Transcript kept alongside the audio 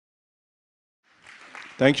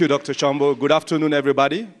Thank you, Dr. Chambo. Good afternoon,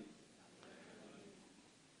 everybody.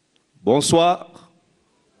 Bonsoir.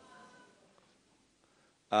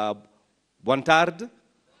 Bonne tarde.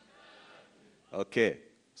 Okay,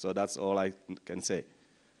 so that's all I can say.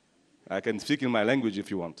 I can speak in my language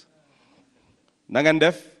if you want.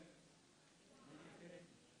 Nangandef?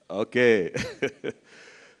 Okay.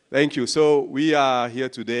 Thank you. So we are here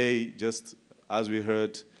today, just as we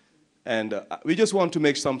heard, and we just want to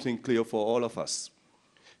make something clear for all of us.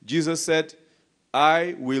 Jesus said,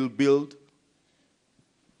 I will build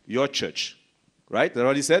your church. Right? That's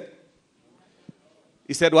what he said?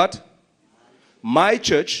 He said what? My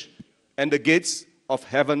church, and the gates of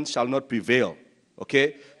heaven shall not prevail.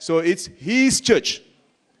 Okay? So it's his church.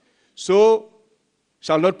 So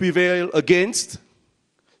shall not prevail against.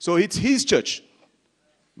 So it's his church.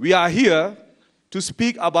 We are here to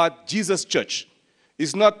speak about Jesus' church.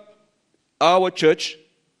 It's not our church,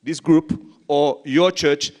 this group, or your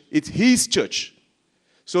church. It's his church.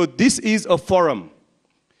 So this is a forum.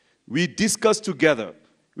 We discuss together,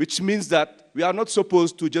 which means that we are not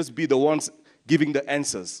supposed to just be the ones giving the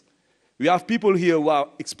answers. We have people here who are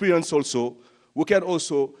experienced also, who can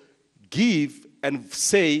also give and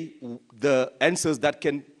say the answers that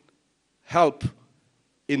can help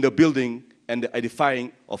in the building and the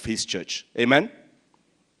edifying of his church. Amen?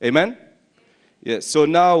 Amen? Yes, so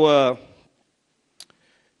now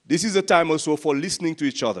this is a time also for listening to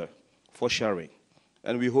each other, for sharing.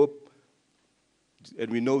 And we hope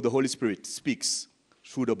and we know the Holy Spirit speaks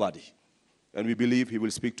through the body. And we believe he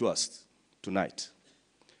will speak to us tonight.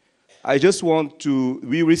 I just want to,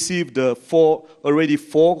 we received already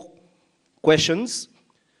four questions.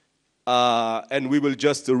 And we will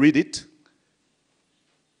just read it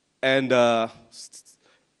and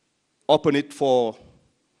open it for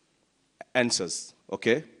answers.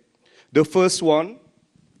 Okay? The first one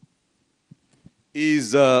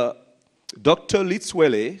is Dr.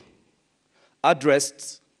 Litzwele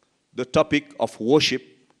addressed the topic of worship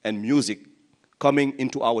and music coming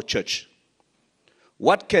into our church.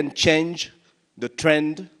 What can change the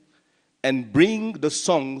trend and bring the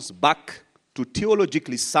songs back to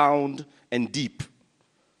theologically sound and deep?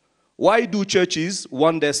 Why do churches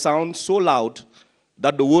want their sound so loud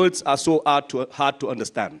that the words are so hard to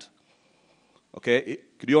understand? Okay,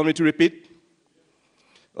 do you want me to repeat?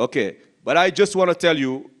 Okay. But I just want to tell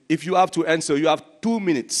you, if you have to answer, you have 2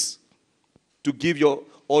 minutes to give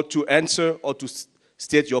or to answer or to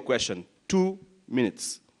state your question. 2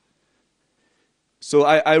 minutes. So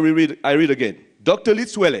I read again. Dr.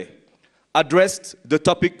 Litzwele addressed the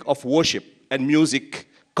topic of worship and music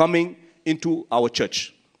coming into our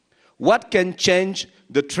church. What can change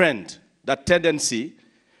the trend, that tendency,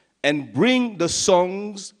 and bring the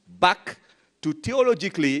songs back to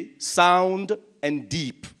theologically sound and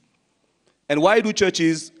deep? And why do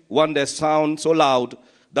churches want their sound so loud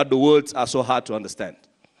that the words are so hard to understand?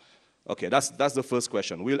 Okay, that's the first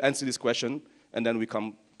question. We'll answer this question, and then we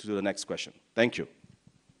come to the next question. Thank you.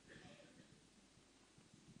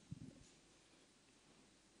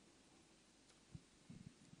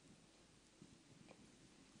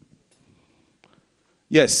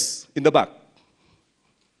 Yes, in the back.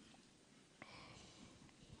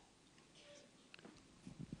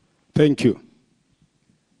 Thank you.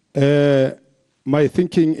 My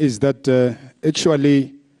thinking is that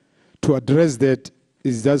actually to address that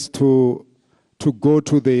is just to go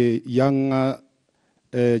to the younger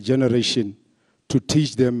generation, to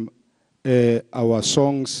teach them our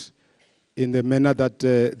songs in the manner that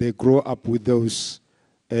they grow up with those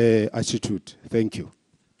attitude. Thank you.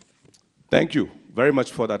 Thank you very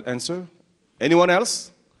much for that answer. Anyone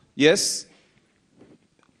else? Yes?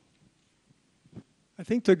 I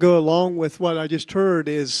think to go along with what I just heard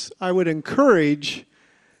is I would encourage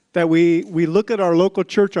that we look at our local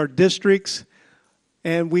church, our districts,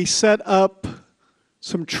 and we set up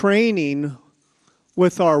some training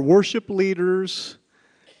with our worship leaders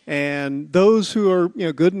and those who are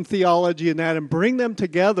good in theology and that, and bring them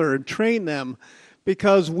together and train them,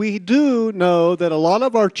 because we do know that a lot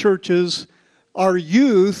of our churches, our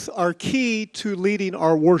youth are key to leading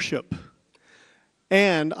our worship.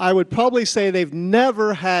 And I would probably say they've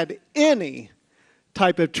never had any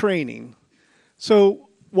type of training. So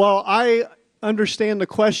while I understand the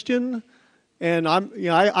question, and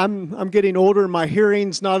I'm getting older and my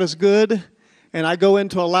hearing's not as good, and I go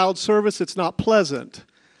into a loud service, it's not pleasant.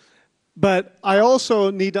 But I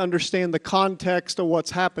also need to understand the context of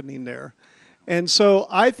what's happening there. And so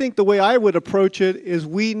I think the way I would approach it is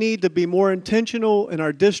we need to be more intentional in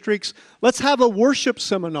our districts. Let's have a worship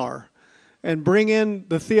seminar and bring in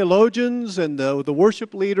the theologians and the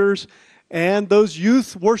worship leaders and those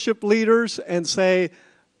youth worship leaders and say,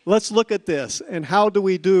 let's look at this and how do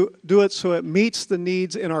we do it so it meets the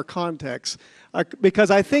needs in our context. Because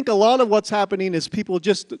I think a lot of what's happening is people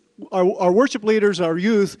just, our worship leaders, our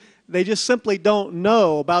youth, they just simply don't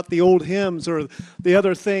know about the old hymns or the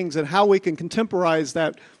other things and how we can contemporize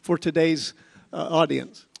that for today's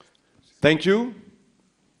audience. Thank you.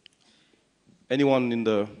 Anyone in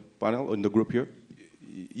the panel or in the group here?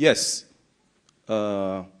 Yes.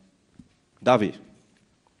 Davi.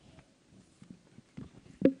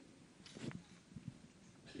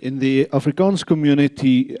 In the Afrikaans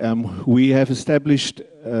community, we have established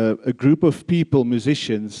a group of people,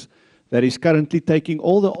 musicians, that is currently taking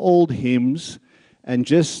all the old hymns and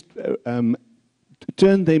just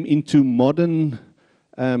turn them into modern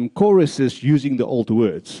choruses using the old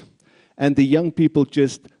words. And the young people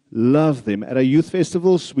just love them. At our youth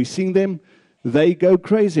festivals, we sing them. They go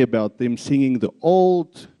crazy about them, singing the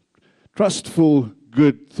old, trustful,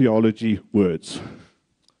 good theology words.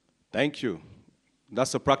 Thank you.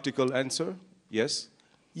 That's a practical answer. Yes?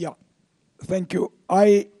 Yeah. Thank you.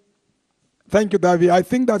 Thank you, Davi. I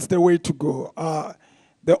think that's the way to go.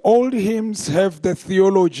 The old hymns have the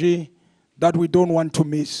theology that we don't want to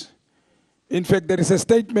miss. In fact, there is a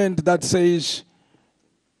statement that says,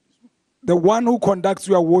 the one who conducts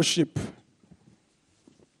your worship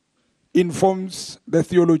informs the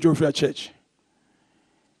theology of your church.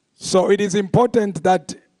 So it is important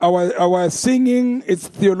that our singing is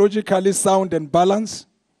theologically sound and balanced.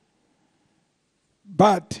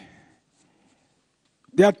 But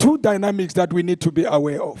there are two dynamics that we need to be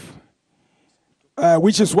aware of,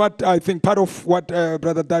 which is what I think part of what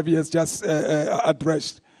Brother Davi has just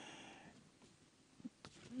addressed.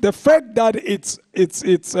 The fact that it's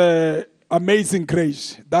amazing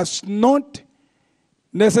grace does not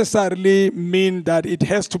necessarily mean that it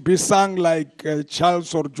has to be sung like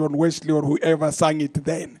Charles or John Wesley or whoever sang it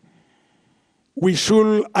then. We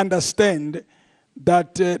should understand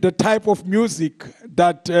that the type of music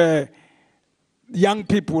that young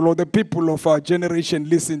people or the people of our generation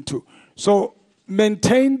listen to. So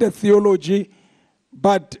maintain the theology,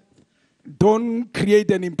 but don't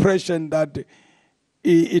create an impression that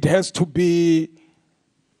it has to be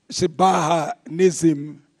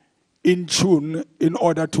Sibahanism in tune in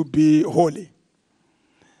order to be holy.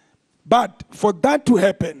 But for that to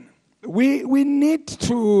happen, we need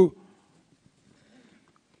to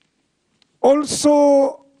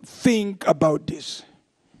also think about this.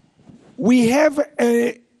 We have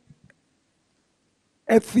a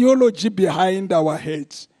theology behind our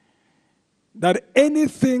heads that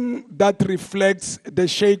anything that reflects the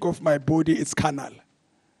shake of my body is carnal.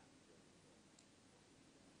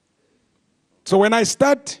 So when I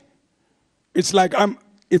start, it's like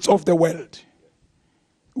it's of the world.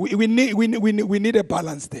 We need a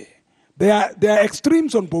balance there. There are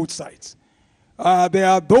extremes on both sides. There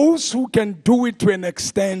are those who can do it to an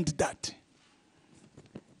extent that.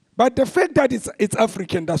 But the fact that it's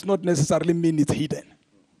African does not necessarily mean it's hidden.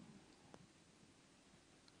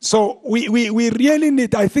 So we really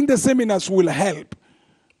need, I think the seminars will help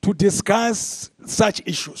to discuss such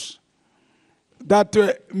issues. That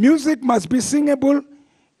music must be singable,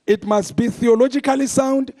 it must be theologically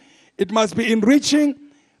sound, it must be enriching,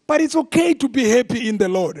 but it's okay to be happy in the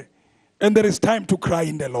Lord. And there is time to cry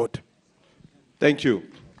in the Lord. Thank you.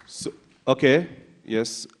 So, okay,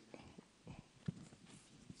 yes.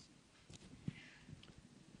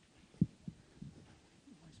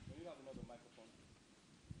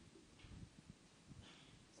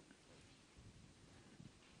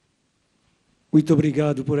 Muito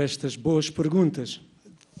obrigado por estas boas perguntas.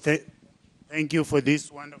 Thank you for this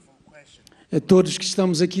wonderful question. A todos que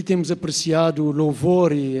estamos aqui temos apreciado o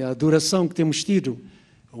louvor e a adoração que temos tido.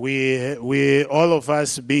 All of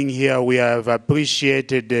us being here, we have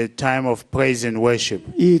appreciated the time of praise and worship.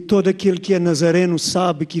 E todo aquele que é nazareno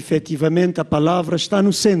sabe que efetivamente a palavra está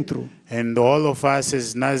no centro. And all of us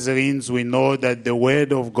as Nazarenes, we know that the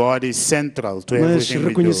word of God is central to Mas everything we do.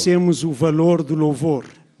 reconhecemos o valor do louvor.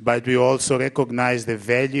 But we also recognize the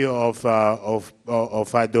value of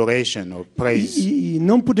adoration, of praise. E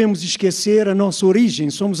não podemos esquecer a nossa origem,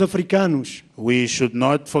 somos africanos. We should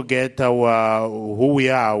not forget who we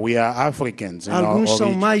are. We are Africans. Alguns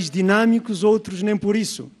são mais dinâmicos, outros nem por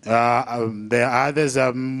isso. The others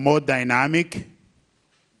are more dynamic.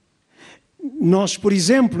 Nós, por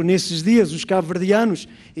exemplo, nesses dias, os cabo-verdianos,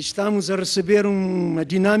 estamos a receber uma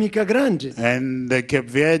dinâmica grande. And the Cape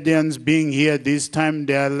Verdeans being here this time,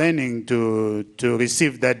 they are learning to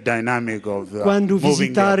receive that dynamic of Quando moving their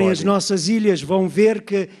visitarem as body. nossas ilhas, vão ver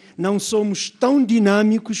que não somos tão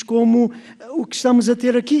dinâmicos como o que estamos a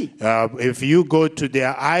ter aqui. If you go to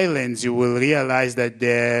their islands, you will realize that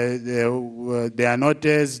they are not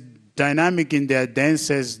as dynamic in their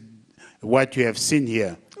dance as what you have seen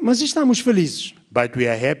here. Mas estamos felizes. But we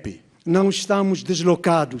are happy. Não estamos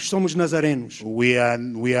deslocados, somos nazarenos. We are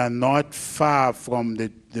not far from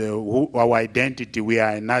our identity. We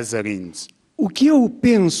are Nazarenes. O que eu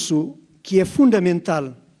penso que é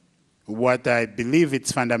fundamental What I believe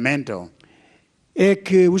it's fundamental é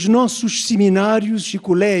que os nossos seminários e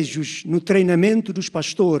colégios no treinamento dos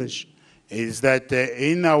pastores is that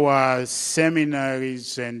in our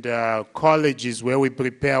seminaries and colleges where we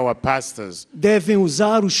prepare our pastors, devem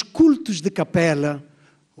usar os cultos de capela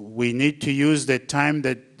we need to use the time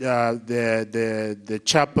that the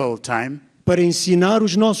chapel time para ensinar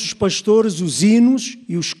os nossos pastores os hinos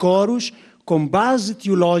e os coros com base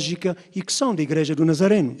teológica e que são da Igreja do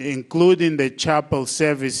Nazareno. including the chapel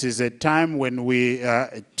services, a time when we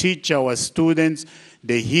teach our students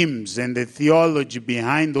the hymns and the theology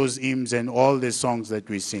behind those hymns and all the songs that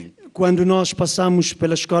we sing. Quando nós passamos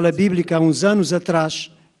pela escola bíblica há uns anos atrás,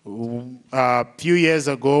 A few years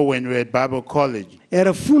ago when we were at Bible College,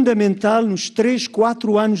 era fundamental nos 3,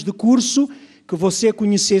 4 anos de curso que você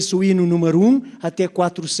conhecesse o hino número 1 até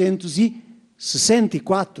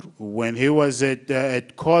 464. when he was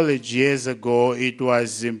at college years ago, it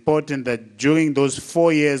was important that during those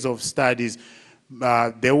 4 years of studies,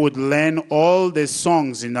 they would learn all the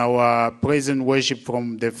songs in our praise and worship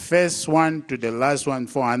from the first one to the last one, E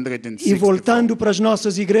 464. voltando para as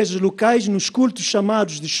nossas igrejas locais, nos cultos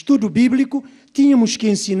chamados de estudo bíblico, tínhamos que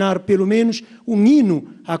ensinar pelo menos um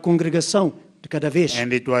hino à congregação de cada vez.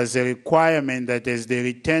 And it was a requirement that as they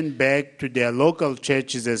returned back to their local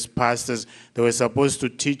churches as pastors, they were supposed to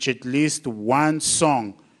teach at least one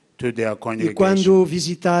song to their E congregation. quando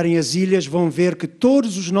visitarem as ilhas, vão ver que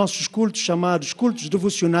todos os nossos cultos, chamados cultos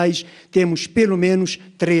devocionais, temos pelo menos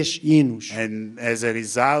 3 hinos. And as a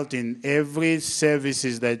result, in every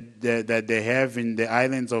services that they have in the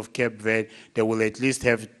islands of Cape Verde, they will at least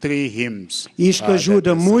have 3 hymns. Isto that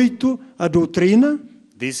ajuda they sing. muito a doutrina,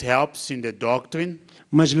 This helps in the doctrine,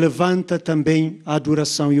 mas levanta também a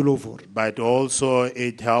adoração e o louvor. but also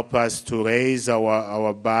it helps us to raise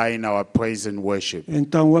our bar in our praise and worship.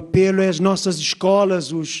 Então o apelo é as nossas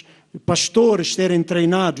escolas, os pastores serem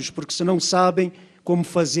treinados, porque se não sabem como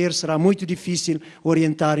fazer, será muito difícil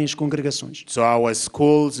orientarem as congregações. So our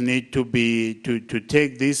schools need to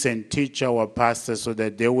take this and teach our pastors so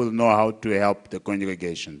that they will know how to help the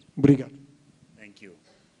congregation. Obrigado. Thank you.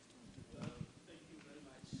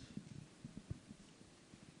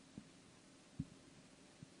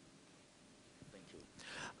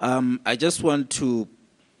 I just want to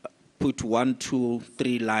put 1, 2,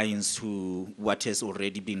 3 lines to what has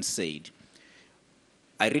already been said.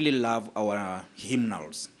 I really love our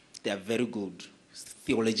hymnals. They are very good,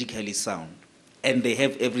 theologically sound, and they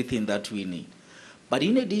have everything that we need. But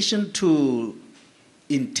in addition to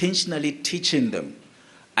intentionally teaching them,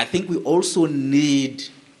 I think we also need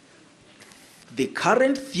the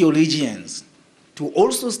current theologians to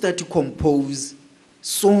also start to compose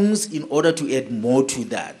songs in order to add more to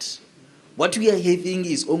that. What we are having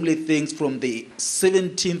is only things from the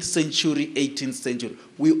 17th century, 18th century.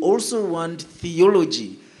 We also want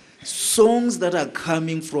theology, songs that are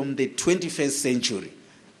coming from the 21st century.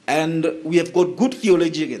 And we have got good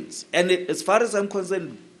theologians. And as far as I'm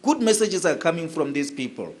concerned, good messages are coming from these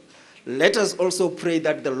people. Let us also pray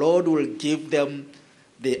that the Lord will give them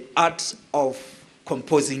the art of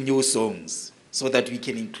composing new songs, so that we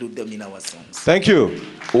can include them in our songs. Thank you.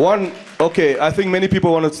 I think many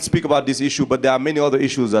people want to speak about this issue, but there are many other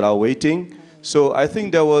issues that are waiting. So I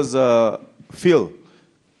think there was Phil.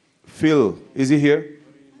 Phil, is he here?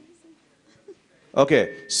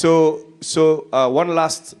 Okay, so one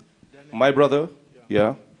last, my brother,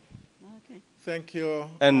 yeah. Thank you.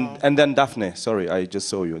 And then Daphne, sorry, I just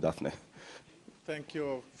saw you, Daphne. Thank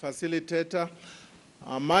you, facilitator.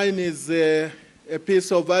 Mine is a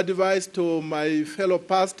piece of advice to my fellow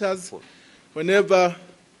pastors. Whenever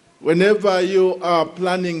you are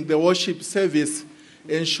planning the worship service,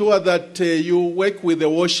 ensure that you work with the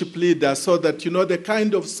worship leader so that you know the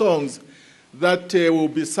kind of songs that will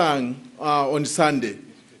be sung on Sunday.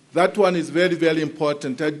 That one is very, very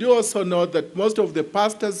important. I do also know that most of the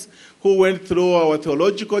pastors who went through our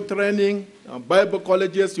theological training, Bible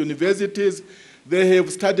colleges, universities, they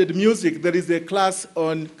have studied music. There is a class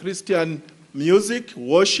on Christian music,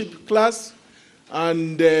 worship class,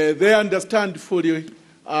 and they understand fully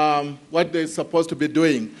what they're supposed to be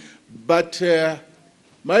doing. But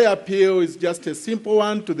my appeal is just a simple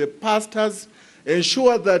one to the pastors.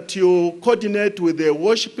 Ensure that you coordinate with the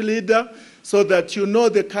worship leader so that you know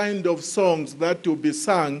the kind of songs that will be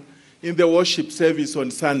sung in the worship service on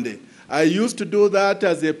Sunday. I used to do that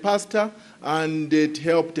as a pastor, and it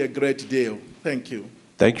helped a great deal. Thank you.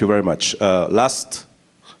 Thank you very much. Last,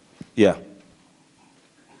 yeah.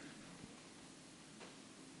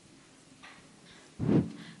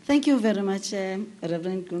 Thank you very much,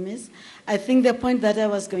 Reverend Gomez. I think the point that I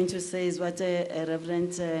was going to say is what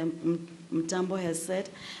Reverend Mtambo has said,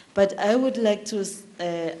 but I would like to,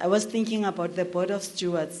 I was thinking about the Board of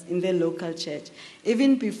Stewards in the local church.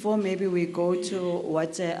 Even before maybe we go to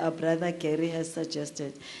what our brother Gary has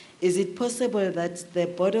suggested, is it possible that the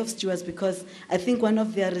Board of Stewards, because I think one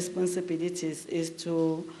of their responsibilities is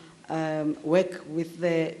to work with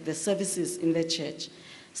the services in the church.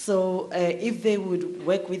 So if they would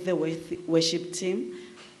work with the worship team,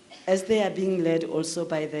 as they are being led also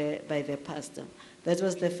by the pastor. That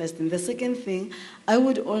was the first thing. The second thing, I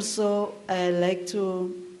would also like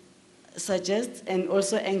to suggest and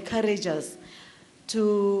also encourage us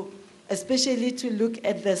to, especially to look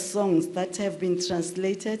at the songs that have been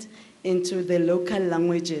translated into the local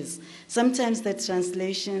languages. Sometimes the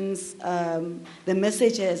translations, the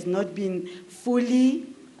message has not been fully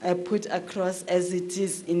put across as it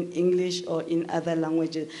is in English or in other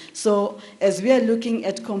languages. So as we are looking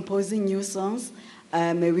at composing new songs,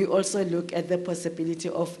 may we also look at the possibility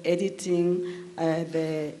of editing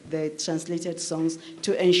the translated songs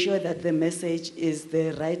to ensure that the message is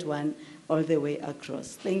the right one all the way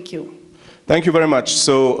across. Thank you. Thank you very much.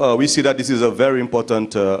 So we see that this is a very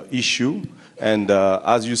important issue. And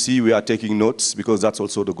as you see, we are taking notes because that's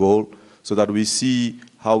also the goal, so that we see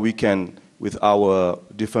how we can, with our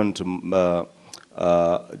different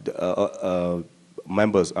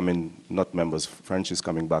members, I mean, not members, French is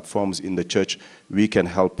coming back, forms in the church, we can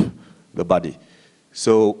help the body.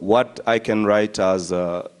 So what I can write as,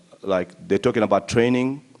 like, they're talking about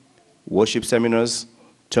training, worship seminars,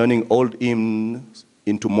 turning old hymns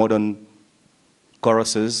into modern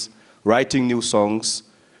choruses, writing new songs,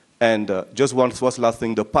 and just one last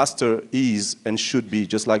thing, the pastor is and should be,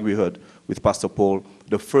 just like we heard with Pastor Paul,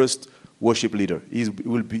 the first worship leader. He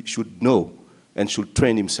should know and should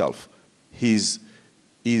train himself, his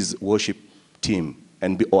worship team,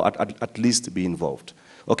 and or at least be involved.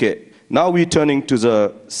 Okay, now we're turning to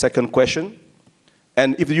the second question.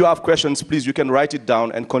 And if you have questions, please, you can write it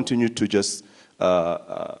down and continue to just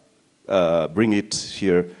bring it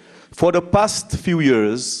here. For the past few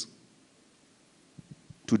years,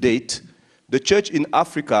 to date, the church in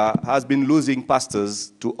Africa has been losing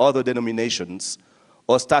pastors to other denominations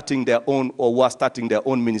or starting their own, or who are starting their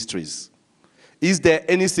own ministries. Is there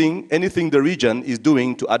anything the region is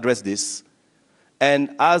doing to address this?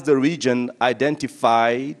 And has the region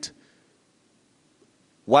identified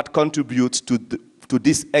what contributes to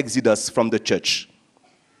this exodus from the church?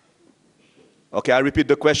 Okay, I repeat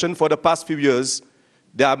the question. For the past few years,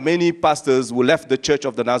 there are many pastors who left the Church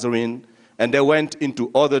of the Nazarene and they went into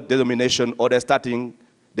other denominations or they're starting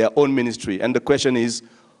their own ministry. And the question is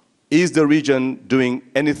the region doing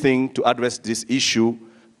anything to address this issue,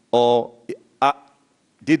 or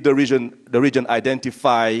did the region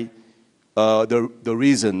identify the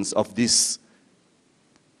reasons of this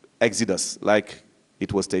exodus, like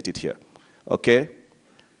it was stated here? Okay?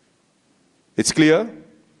 It's clear?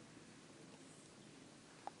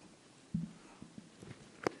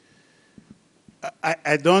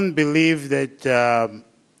 I don't believe that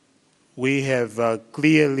we have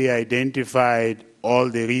clearly identified all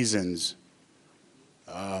the reasons.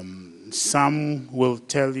 Some will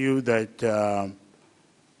tell you that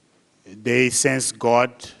they sense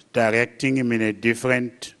God directing him in a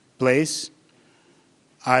different place.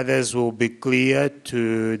 Others will be clear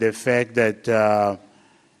to the fact that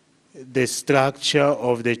the structure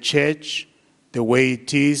of the church, the way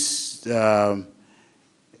it is,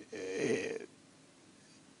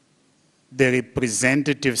 the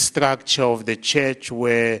representative structure of the church,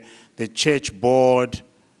 where the church board,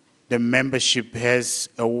 the membership has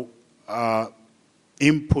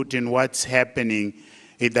input in what's happening.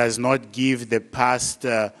 It does not give the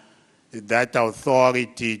pastor that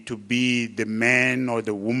authority to be the man or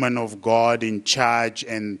the woman of God in charge,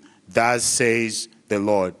 and thus says the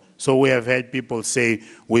Lord. So we have had people say,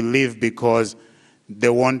 we leave because they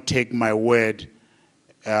won't take my word.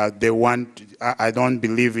 I don't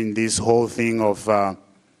believe in this whole thing of the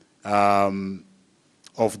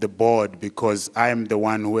board, because I am the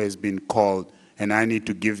one who has been called, and I need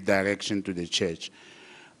to give direction to the church.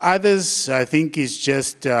 Others, I think, is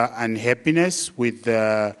just unhappiness with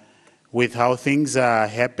how things are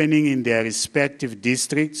happening in their respective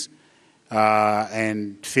districts,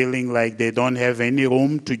 and feeling like they don't have any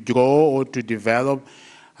room to grow or to develop.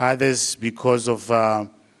 Others, because of lack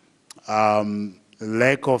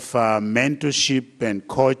of mentorship and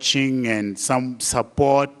coaching and some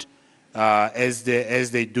support as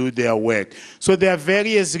they do their work. So there are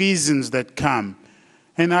various reasons that come,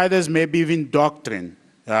 and others maybe even doctrine,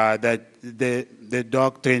 that the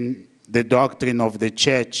doctrine of the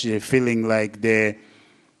church, feeling like they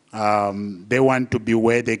want to be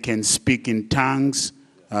where they can speak in tongues.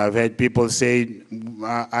 I've heard people say,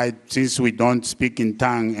 since we don't speak in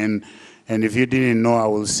tongue, and if you didn't know, I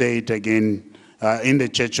will say it again, in the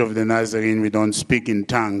Church of the Nazarene, we don't speak in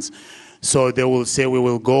tongues. So they will say we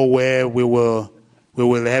will go where we will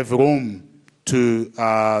have room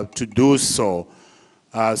to do so.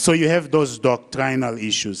 So you have those doctrinal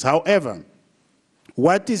issues. However,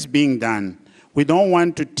 what is being done, we don't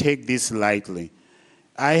want to take this lightly.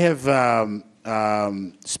 I have,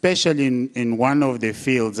 especially in one of the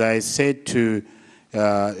fields, I said to,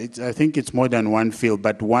 I think it's more than one field,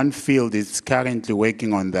 but one field is currently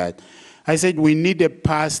working on that. I said we need a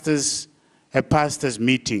pastors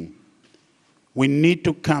meeting. We need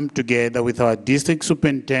to come together with our district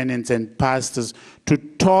superintendents and pastors to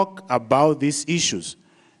talk about these issues.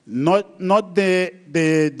 Not the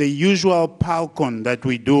usual palcon that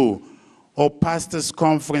we do, or pastors'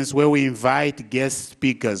 conference where we invite guest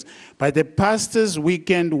speakers, but the pastors'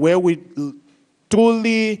 weekend where we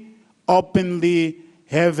truly, openly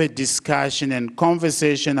have a discussion and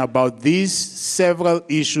conversation about these several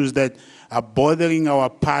issues that are bothering our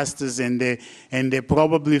pastors, and they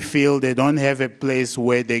probably feel they don't have a place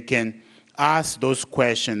where they can ask those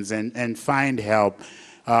questions and find help.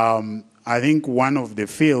 I think one of the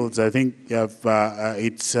fields, I think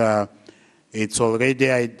it's already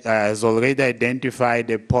has already identified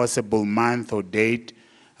a possible month or date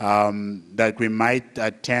that we might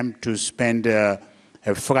attempt to spend a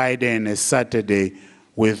Friday and a Saturday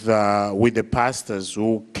with the pastors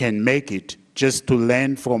who can make it, just to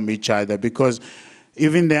learn from each other, because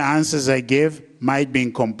even the answers I gave might be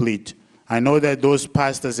incomplete. I know that those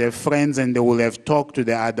pastors have friends and they will have talked to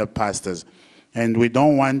the other pastors. And we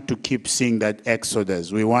don't want to keep seeing that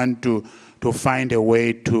exodus. We want to find a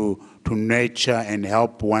way to nurture and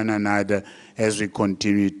help one another as we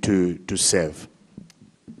continue to serve.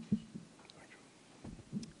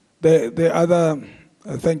 The other,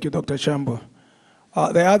 thank you, Dr. Shambo.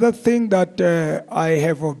 The other thing that I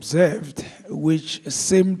have observed, which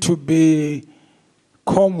seemed to be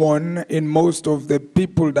common in most of the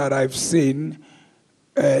people that I've seen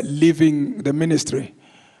leaving the ministry,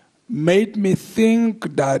 made me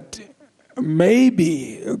think that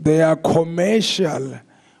maybe there are commercial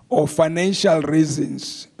or financial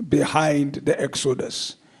reasons behind the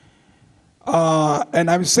exodus. And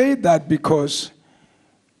I'm saying that because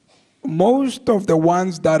most of the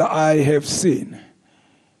ones that I have seen,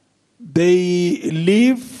 they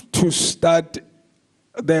leave to start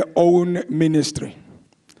their own ministry,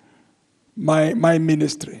 my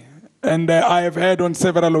ministry. And I have heard on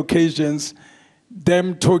several occasions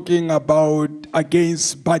them talking about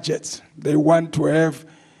against budgets. They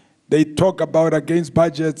talk about against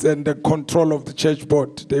budgets and the control of the church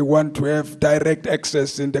board. They want to have direct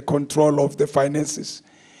access in the control of the finances.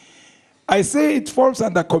 I say it falls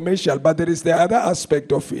under commercial, but there is the other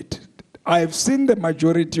aspect of it. I've seen the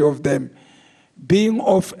majority of them being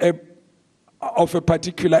of a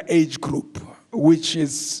particular age group, which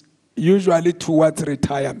is usually towards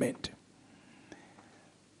retirement.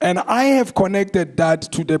 And I have connected that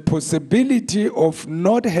to the possibility of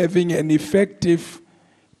not having an effective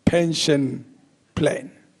pension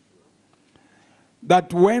plan.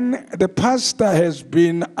 That when the pastor has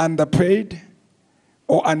been underpaid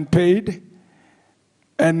or unpaid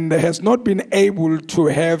and has not been able to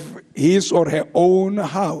have his or her own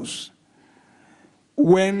house,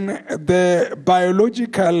 when the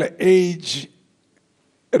biological age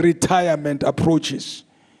retirement approaches,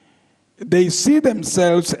 they see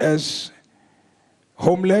themselves as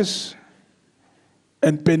homeless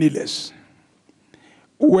and penniless.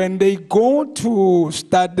 When they go to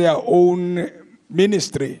start their own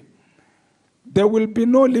ministry, there will be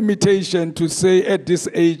no limitation to say at this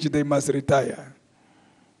age they must retire.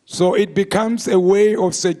 So it becomes a way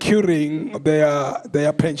of securing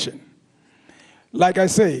their pension. Like I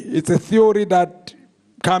say, it's a theory that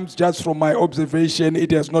comes just from my observation.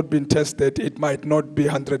 It has not been tested. It might not be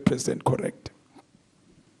 100% correct.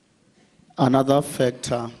 Another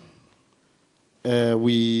factor,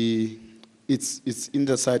 we it's in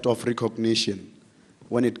the side of recognition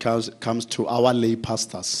when it comes to our lay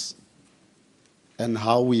pastors and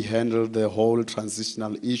how we handle the whole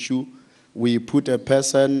transitional issue. We put a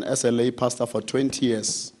person as a lay pastor for 20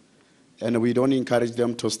 years, and we don't encourage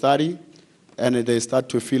them to study, and they start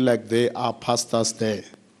to feel like they are pastors there.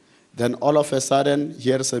 Then all of a sudden,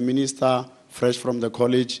 here's a minister fresh from the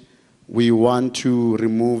college. We want to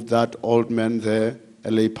remove that old man there,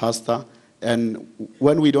 a lay pastor, and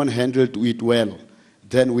when we don't handle it well,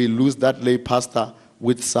 then we lose that lay pastor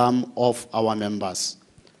with some of our members.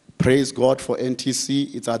 Praise God for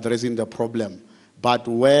NTC, it's addressing the problem. But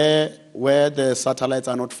where the satellites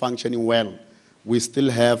are not functioning well, we still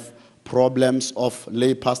have problems of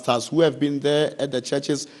lay pastors who have been there at the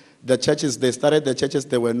churches. The churches, they started the churches,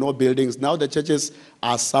 there were no buildings. Now the churches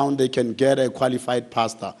are sound, they can get a qualified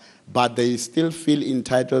pastor, but they still feel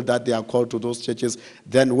entitled that they are called to those churches.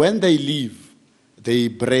 Then when they leave, they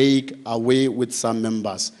break away with some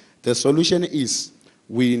members. The solution is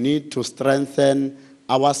we need to strengthen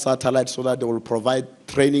our satellites so that they will provide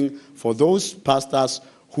training for those pastors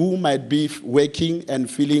who might be working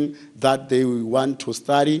and feeling that they want to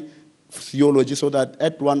study theology so that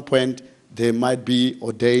at one point they might be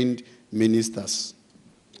ordained ministers.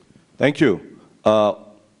 Thank you.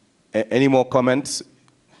 Any more comments?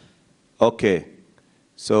 Okay.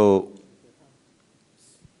 So,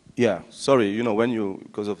 yeah, sorry,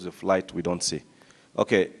 because of the flight, we don't see.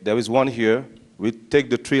 Okay, there is one here. We take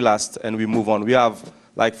the three last and we move on. We have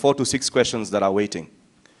like 4 to 6 questions that are waiting.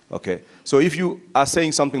 Okay, so if you are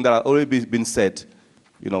saying something that has already been said,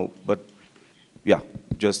 but yeah,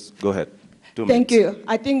 just go ahead. 2 minutes. Thank you.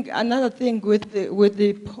 I think another thing with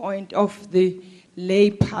the point of the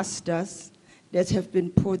lay pastors that have been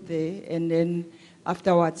put there, and then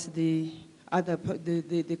afterwards the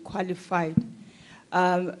qualified.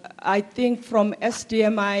 I think from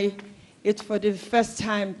SDMI, it's for the first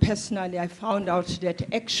time personally I found out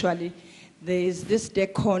that actually there is this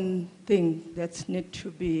deacon thing that needs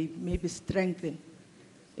to be maybe strengthened.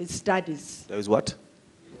 It's studies. There is what?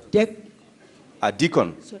 A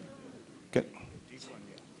deacon. Sorry.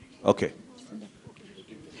 Okay.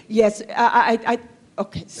 Yes,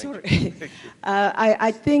 okay, sorry.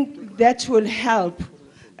 I think that will help,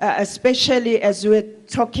 especially as we're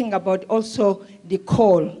talking about also the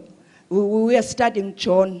call. We are studying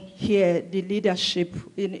John here, the leadership,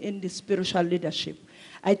 in the spiritual leadership.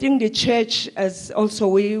 I think the church, as also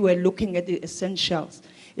we were looking at the essentials,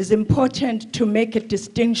 it's important to make a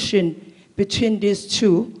distinction between these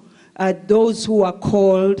two, those who are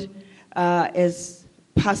called as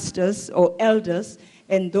pastors or elders,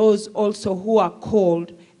 and those also who are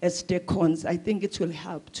called as deacons. I think it will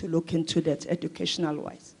help to look into that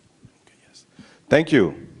educational-wise. Okay, yes. Thank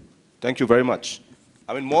you. Thank you very much.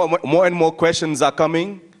 I mean, more and more questions are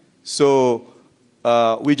coming, so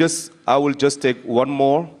I will just take one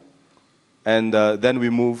more, and then we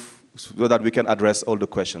move so that we can address all the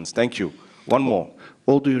questions. Thank you. One more.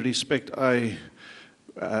 All due respect,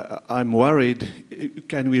 I'm worried.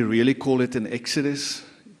 Can we really call it an exodus?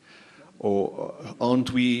 Or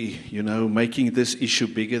aren't we, making this issue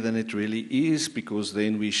bigger than it really is? Because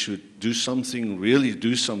then we should really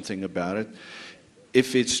do something about it.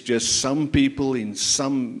 If it's just some people in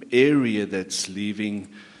some area that's leaving,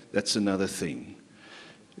 that's another thing.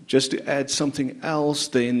 Just to add something else,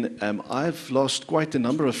 then I've lost quite a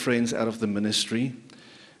number of friends out of the ministry,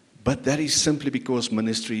 but that is simply because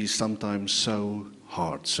ministry is sometimes so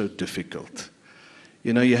hard, so difficult.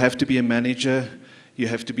 You have to be a manager, you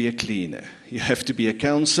have to be a cleaner, you have to be a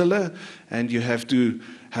counselor, and you have to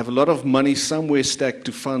have a lot of money somewhere stacked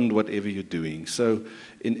to fund whatever you're doing. So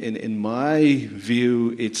in my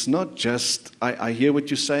view, it's not just, I hear what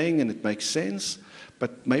you're saying and it makes sense,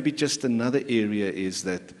 but maybe just another area is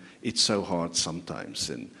that it's so hard sometimes,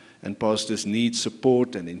 and pastors need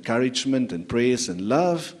support and encouragement and prayers and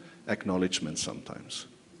love, acknowledgement sometimes.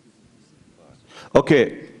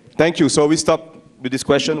 Okay, thank you. So we stop with this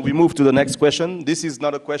question. We move to the next question. This is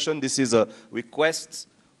not a question. This is a request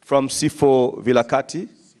from Sifo Vilakati.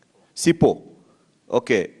 Sipo.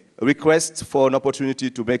 Okay. A request for an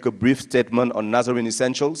opportunity to make a brief statement on Nazarene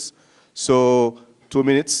essentials. So 2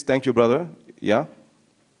 minutes. Thank you, brother. Yeah.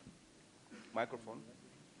 Microphone.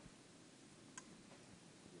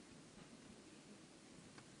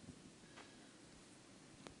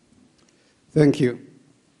 Thank you.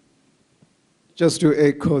 Just to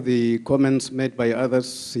echo the comments made by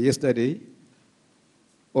others yesterday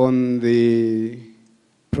on the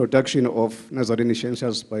production of Nazarene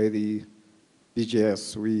essentials by the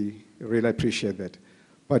BJS, we really appreciate that.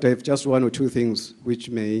 But I have just 1 or 2 things which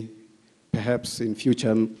may perhaps in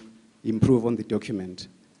future improve on the document.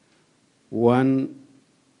 One,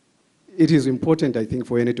 it is important, I think,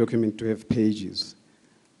 for any document to have pages.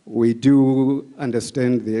 We do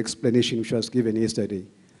understand the explanation which was given yesterday,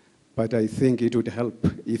 but I think it would help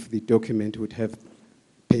if the document would have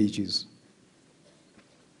pages.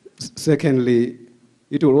 Secondly,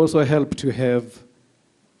 it will also help to have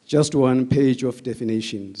just one page of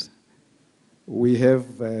definitions. We have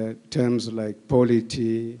terms like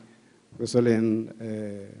polity,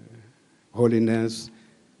 Wesleyan holiness,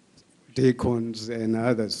 deacons, and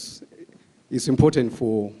others. It's important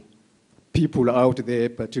for people out there,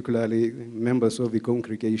 particularly members of the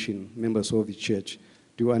congregation, members of the church,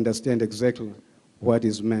 to understand exactly what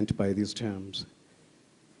is meant by these terms.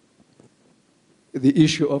 The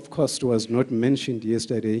issue of cost was not mentioned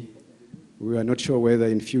yesterday. We are not sure whether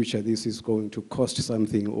in future this is going to cost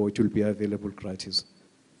something or it will be available gratis.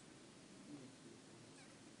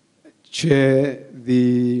 Chair,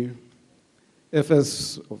 the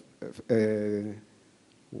FS,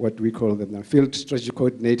 what we call them now, field strategy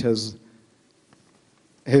coordinators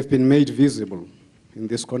have been made visible in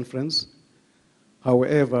this conference.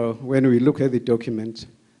 However, when we look at the document,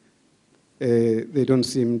 they don't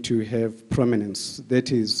seem to have prominence.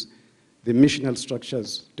 That is, the missional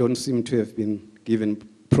structures don't seem to have been given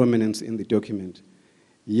prominence in the document.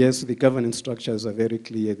 Yes, the governance structures are very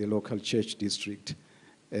clear, the local church district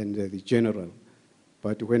and the general.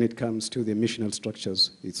 But when it comes to the missional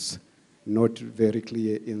structures, it's not very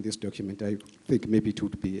clear in this document. I think maybe it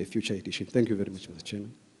would be a future edition. Thank you very much, Mr.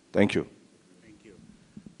 Chairman. Thank you.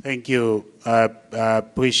 Thank you. I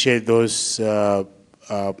appreciate those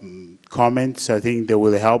comments. I think they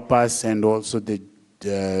will help us, and also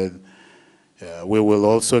we will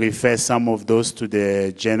also refer some of those to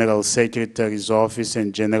the General Secretary's office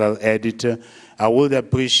and General Editor. I would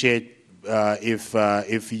appreciate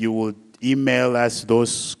if you would email us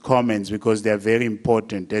those comments, because they are very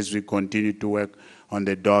important as we continue to work on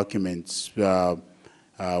the documents. We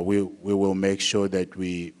will make sure that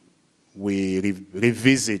we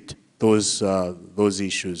revisit those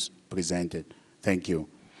issues presented. Thank you.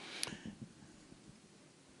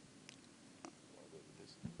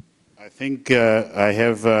 I think I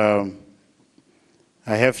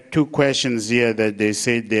have two questions here that they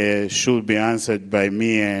said they should be answered by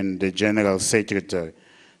me and the General Secretary.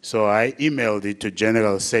 So I emailed it to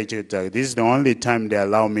General Secretary. This is the only time they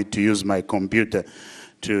allow me to use my computer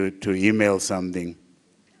to email something.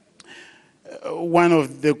 One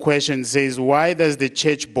of the questions says, why does the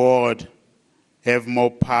church board have more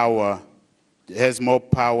power, has more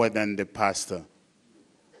power than the pastor?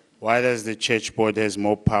 Why does the church board has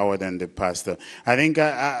more power than the pastor? I think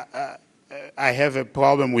I have a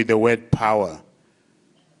problem with the word power,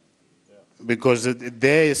 because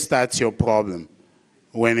there starts your problem,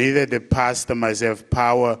 when either the pastor must have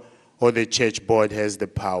power or the church board has the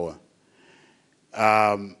power.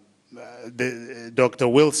 Dr.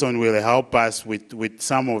 Wilson will help us with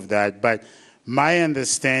some of that, but my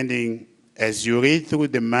understanding, as you read through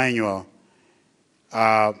the manual,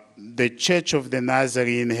 the Church of the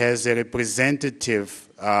Nazarene has a representative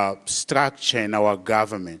structure in our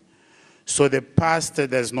government. So the pastor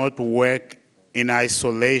does not work in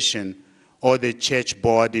isolation, or the church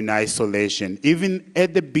board in isolation. Even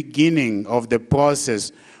at the beginning of the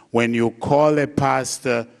process, when you call a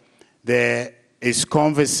pastor, there is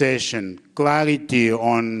conversation, clarity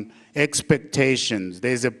on expectations.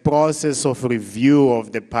 There's a process of review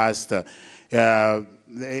of the pastor.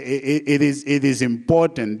 It is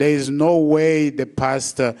important. There is no way the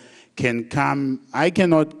pastor can come. I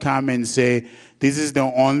cannot come and say, this is the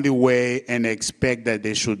only way, and expect that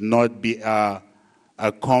there should not be a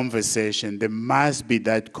conversation. There must be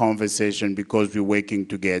that conversation, because we're working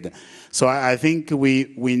together. So I think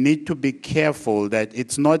we need to be careful that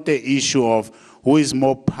it's not the issue of who is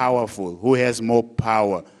more powerful, who has more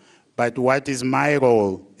power, but what is my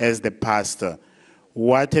role as the pastor?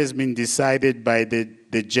 What has been decided by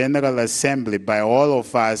the General Assembly, by all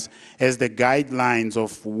of us, as the guidelines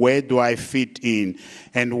of where do I fit in,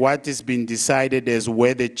 and what has been decided as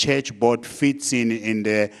where the church board fits in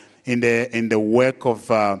the work of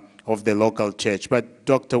the local church. But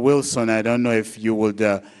Dr. Wilson, I don't know if you would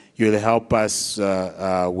you'll help us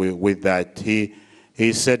with that.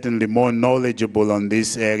 He's certainly more knowledgeable on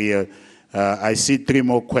this area. I see 3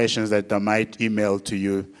 more questions that I might email to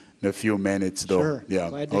you in a few minutes, though. Sure. Yeah.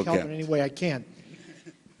 Glad to help in any way I can.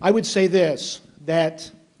 I would say this, that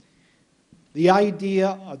the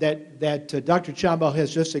idea that Dr. Chambo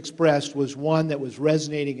has just expressed was one that was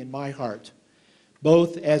resonating in my heart,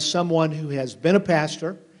 both as someone who has been a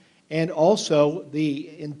pastor and also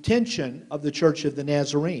the intention of the Church of the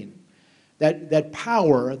Nazarene. that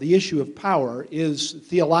power, the issue of power, is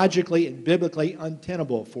theologically and biblically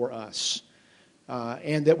untenable for us.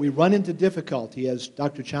 And that we run into difficulty, as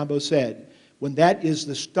Dr. Chambo said, when that is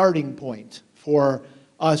the starting point for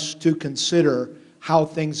us to consider how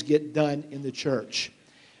things get done in the church.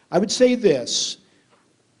 I would say this,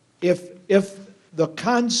 if the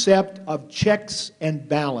concept of checks and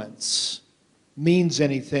balance means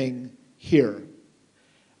anything here,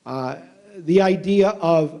 the idea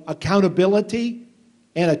of accountability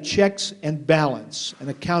and a checks and balance, an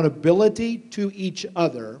accountability to each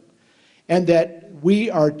other, and that we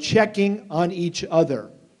are checking on each other,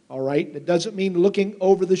 all right? It doesn't mean looking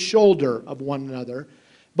over the shoulder of one another,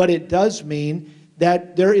 but it does mean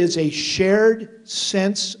that there is a shared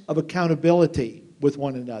sense of accountability with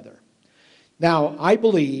one another. Now, I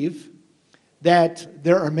believe that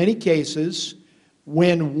there are many cases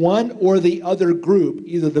when one or the other group,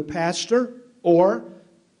 either the pastor or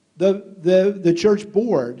the church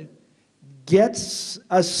board, gets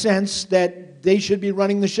a sense that they should be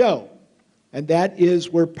running the show. And that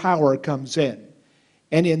is where power comes in.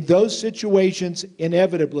 And in those situations,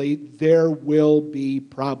 inevitably, there will be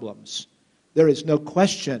problems. There is no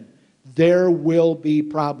question there will be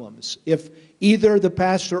problems if either the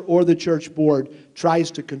pastor or the church board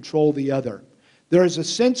tries to control the other. There is a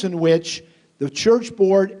sense in which the church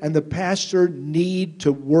board and the pastor need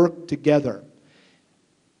to work together.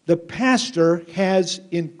 The pastor has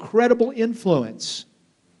incredible influence.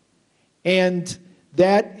 And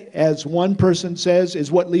that, as one person says,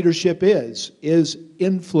 is what leadership is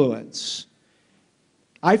influence.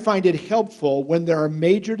 I find it helpful when there are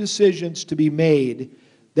major decisions to be made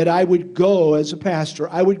that I would go as a pastor,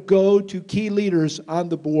 I would go to key leaders on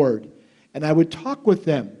the board, and I would talk with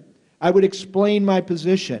them. I would explain my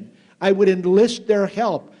position. I would enlist their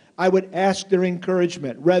help. I would ask their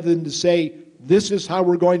encouragement rather than to say, this is how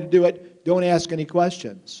we're going to do it, don't ask any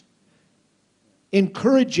questions.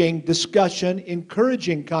 Encouraging discussion,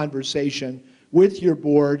 encouraging conversation with your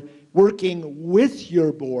board, working with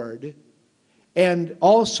your board, and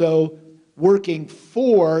also working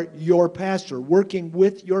for your pastor, working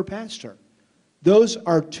with your pastor. Those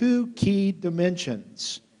are two key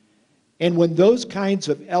dimensions. And when those kinds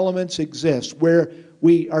of elements exist, where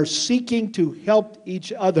we are seeking to help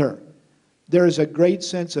each other, there is a great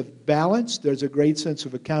sense of balance, there's a great sense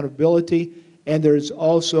of accountability, and there's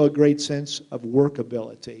also a great sense of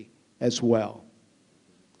workability as well.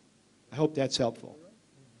 I hope that's helpful.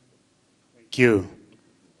 Thank you.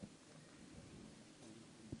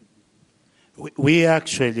 We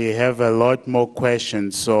actually have a lot more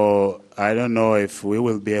questions, so I don't know if we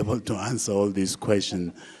will be able to answer all these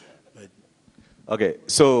questions. Okay,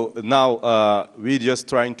 so now we're just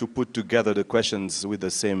trying to put together the questions with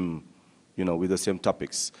the same, with the same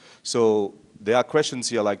topics. So there are questions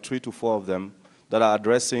here, like 3 to 4 of them, that are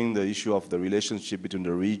addressing the issue of the relationship between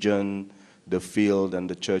the region, the field, and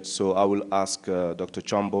the church. So I will ask Dr.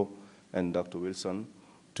 Chambo and Dr. Wilson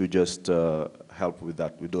to just help with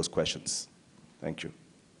that, with those questions. Thank you.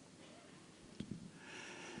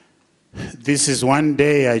 This is one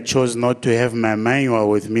day I chose not to have my manual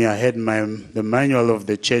with me. I had the manual of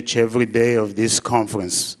the church every day of this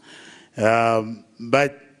conference.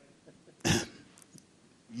 But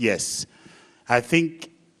yes, I think,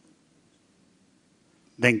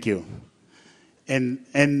 thank you.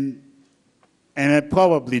 And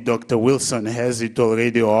probably Dr. Wilson has it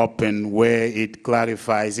already open where it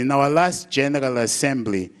clarifies. In our last General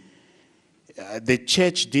Assembly, the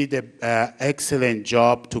church did an excellent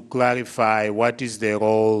job to clarify what is the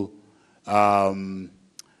role of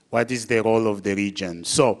the region.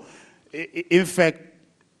 So, in fact,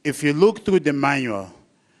 if you look through the manual,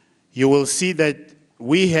 you will see that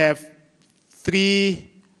we have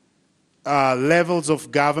 3 levels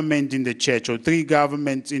of government in the church, or 3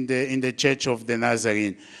 governments in the Church of the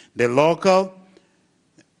Nazarene: the local,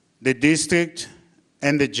 the district,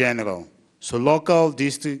 and the general. So, local,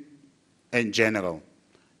 district, and general.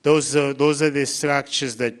 Those are the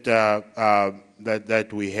structures that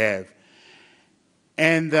that we have.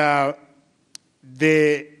 And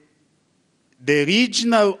the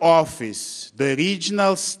regional office, the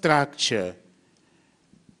regional structure,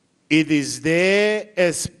 it is there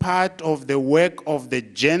as part of the work of the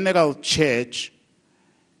general church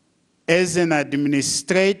as an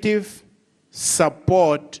administrative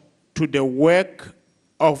support to the work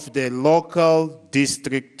of the local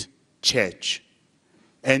district church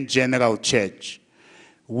and general church.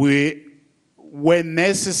 When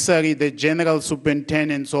necessary, the general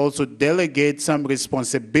superintendents also delegate some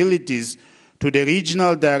responsibilities to the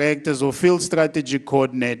regional directors or field strategy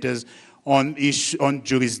coordinators on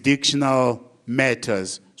jurisdictional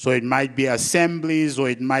matters. So it might be assemblies, or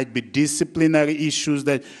it might be disciplinary issues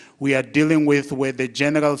that we are dealing with, where the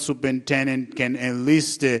general superintendent can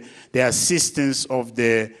enlist the assistance of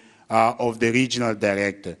the regional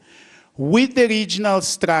director. With the regional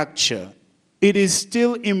structure, it is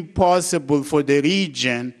still impossible for the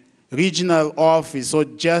regional office, or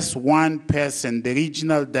just one person, the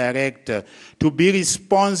regional director, to be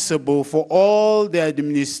responsible for all the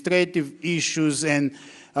administrative issues and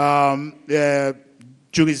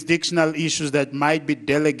jurisdictional issues that might be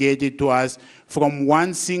delegated to us from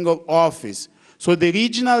one single office. So the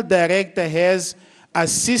regional director has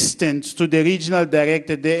assistants to the regional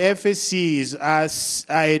director. The FSCs are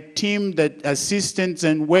a team that assistants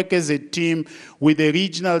and work as a team with the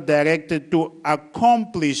regional director to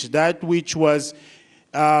accomplish that which was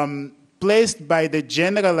placed by the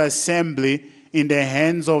General Assembly in the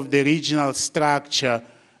hands of the regional structure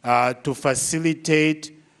to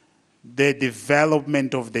facilitate the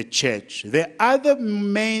development of the church. The other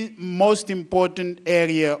most important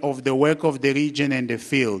area of the work of the region and the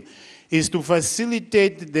field is to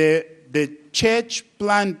facilitate the church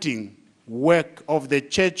planting work of the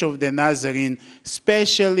Church of the Nazarene,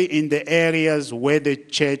 especially in the areas where the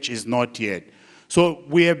church is not yet. So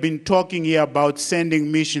we have been talking here about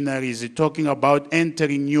sending missionaries, talking about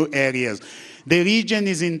entering new areas. The region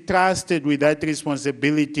is entrusted with that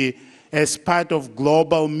responsibility as part of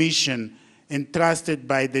global mission entrusted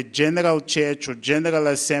by the General Church or General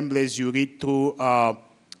Assembly, as you read through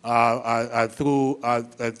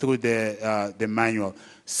the manual.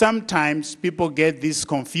 Sometimes people get this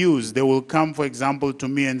confused. They will come, for example, to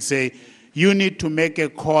me and say, you need to make a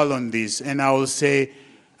call on this. And I will say,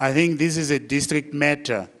 I think this is a district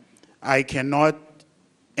matter. I cannot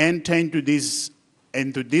enter into this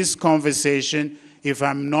conversation if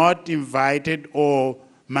I'm not invited or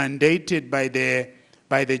mandated by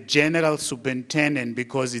the general superintendent,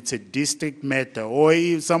 because it's a district matter. Or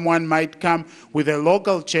if someone might come with a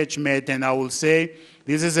local church matter, and I will say,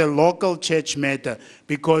 this is a local church matter,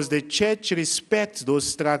 because the church respects those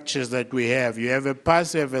structures that we have. You have a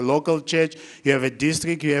pastor, you have a local church, you have a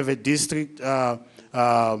district, you have a district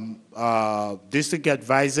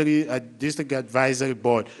advisory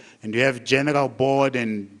board, and you have general board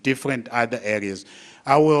and different other areas.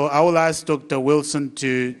 I will ask Dr. Wilson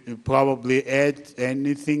to probably add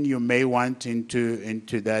anything you may want into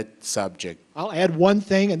that subject. I'll add one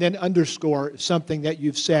thing and then underscore something that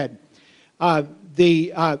you've said.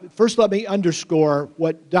 First, let me underscore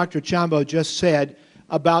what Dr. Chambo just said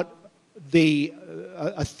about the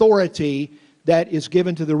authority that is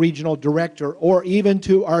given to the regional director or even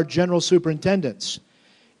to our general superintendents.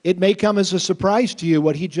 It may come as a surprise to you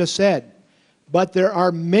what he just said, but there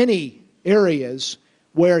are many areas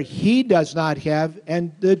where he does not have,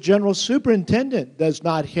 and the general superintendent does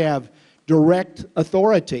not have, direct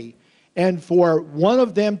authority. And for one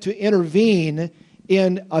of them to intervene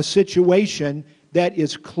in a situation that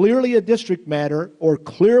is clearly a district matter or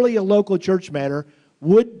clearly a local church matter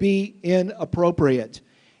would be inappropriate.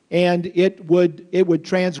 And it would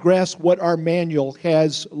transgress what our manual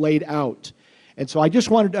has laid out. And so I just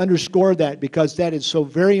wanted to underscore that, because that is so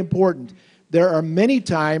very important. There are many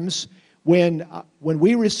times when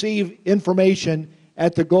we receive information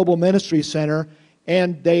at the Global Ministry Center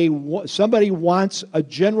and somebody wants a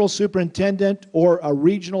general superintendent or a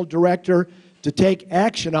regional director to take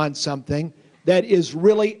action on something that is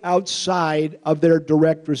really outside of their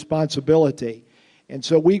direct responsibility. And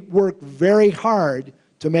so we work very hard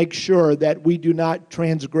to make sure that we do not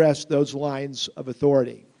transgress those lines of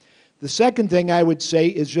authority. The second thing I would say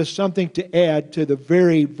is just something to add to the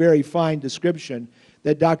very, very fine description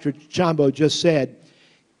that Dr. Chambo just said,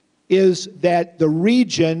 is that the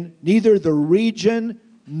region, neither the region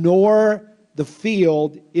nor the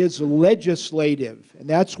field is legislative. And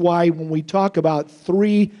that's why when we talk about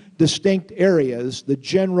three distinct areas, the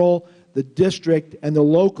general, the district, and the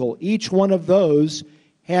local, each one of those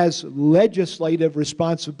has legislative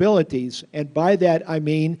responsibilities. And by that I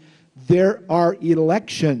mean there are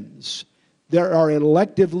elections. There are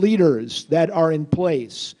elective leaders that are in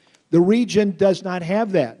place. The region does not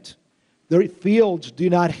have that. The fields do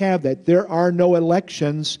not have that. There are no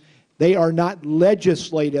elections. They are not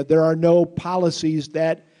legislative. There are no policies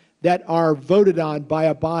that are voted on by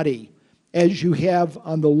a body, as you have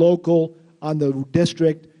on the local, on the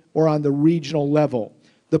district, or on the regional level.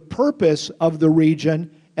 The purpose of the region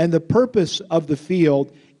and the purpose of the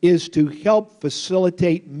field is to help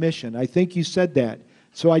facilitate mission. I think you said that.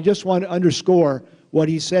 So I just want to underscore what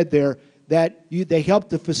he said there, that they help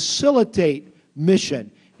to facilitate mission,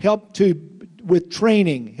 help with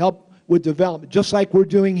training, help with development, just like we're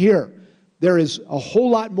doing here. there is a whole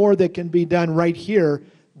lot more that can be done right here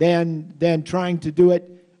than trying to do it,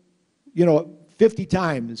 50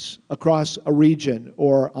 times across a region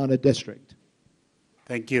or on a district.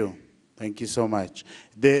 Thank you. Thank you so much.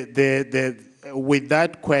 With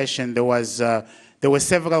that question, there were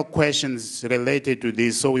several questions related to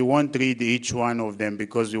this, so we won't read each one of them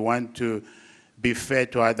because we want to be fair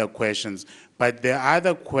to other questions. But the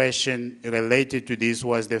other question related to this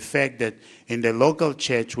was the fact that in the local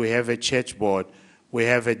church, we have a church board, we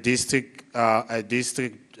have a district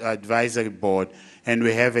advisory board, and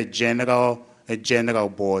we have a general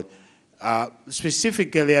board.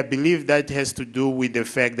 Specifically, I believe that has to do with the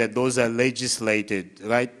fact that those are legislated,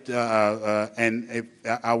 right? And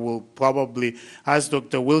I will probably ask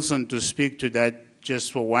Dr. Wilson to speak to that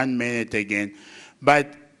just for 1 minute again.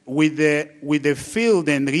 But with the field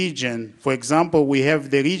and region, for example, we have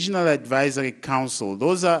the Regional Advisory Council.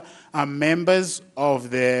 Those are members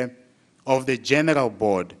of the General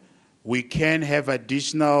Board. We can have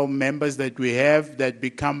additional members that we have that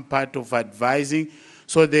become part of advising.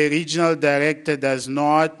 So the regional director does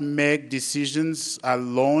not make decisions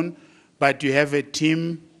alone, but you have a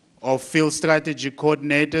team of field strategy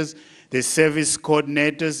coordinators, the service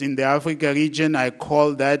coordinators in the Africa region. I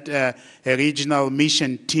call that a regional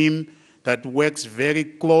mission team that works very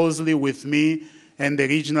closely with me, and the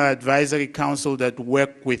Regional Advisory Council that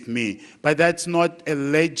work with me. But that's not a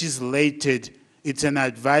legislated, it's an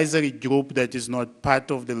advisory group that is not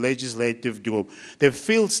part of the legislative group. The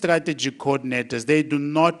field strategy coordinators, they do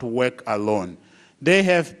not work alone. They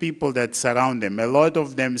have people that surround them. A lot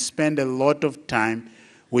of them spend a lot of time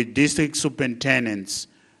with district superintendents,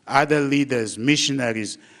 other leaders,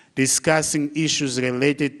 missionaries, discussing issues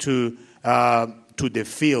related to the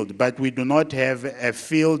field. But we do not have a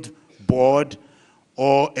field board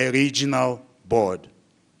or a regional board.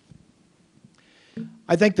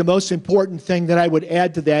 I think the most important thing that I would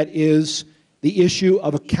add to that is the issue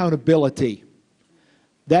of accountability.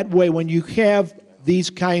 That way, when you have these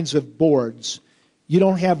kinds of boards, you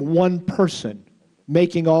don't have one person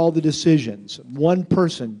making all the decisions, one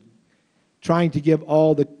person trying to give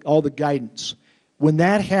all the guidance. When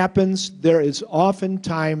that happens, there is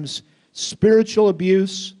oftentimes spiritual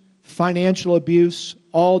abuse, financial abuse,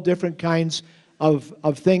 all different kinds of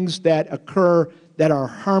things that occur that are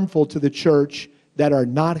harmful to the church, that are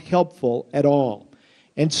not helpful at all.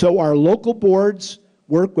 And so our local boards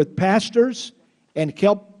work with pastors and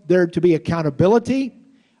help there to be accountability.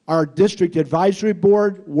 Our district advisory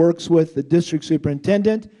board works with the district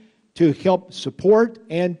superintendent to help support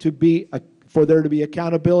and for there to be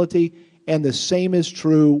accountability. And the same is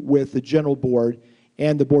true with the general board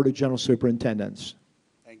and the board of general superintendents.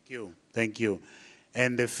 Thank you. Thank you.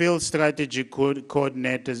 And the field strategy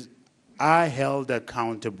coordinators are held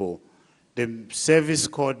accountable. The service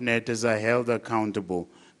coordinators are held accountable.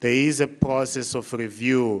 There is a process of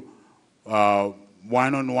review,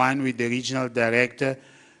 one-on-one with the regional director.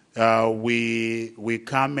 We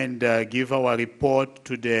come and give our report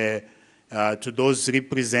to those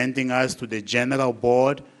representing us, to the general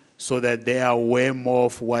board, so that they are aware more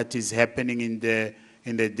of what is happening in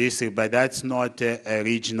the district. But that's not a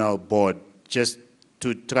regional board. Just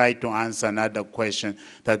to try to answer another question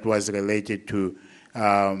that was related to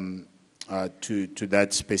that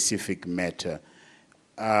specific matter.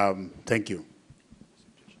 Thank you.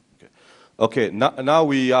 Okay. Now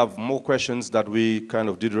we have more questions that we kind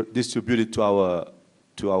of distributed to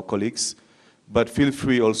our colleagues, but feel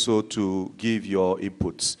free also to give your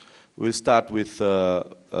inputs. We'll start with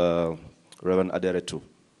Reverend Aderetu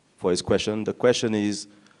for his question. The question is,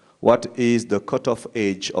 what is the cutoff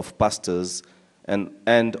age of pastors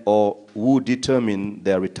and or who determine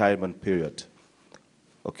their retirement period?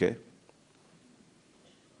 Okay.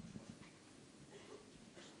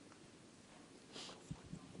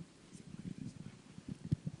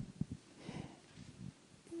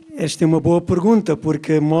 Esta é uma boa pergunta,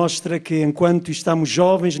 porque mostra que enquanto estamos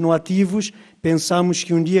jovens, não ativos, pensamos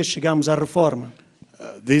que dia chegamos à reforma.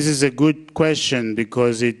 This is a good question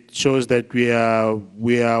because it shows that we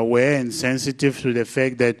are aware and sensitive to the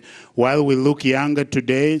fact that while we look younger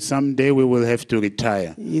today, someday we will have to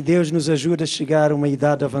retire. E Deus nos ajuda a chegar a uma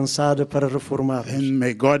idade avançada para reformarmos. And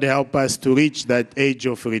may God help us to reach that age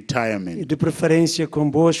of retirement. E de preferência com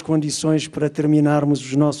boas condições para terminarmos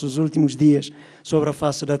os nossos últimos dias sobre a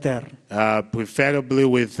face da terra. Preferably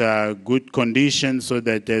with good conditions so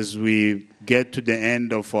that as we get to the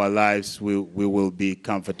end of our lives, we will be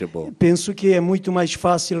comfortable. Penso que é muito mais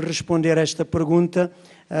fácil responder esta pergunta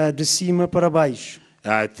de cima para baixo.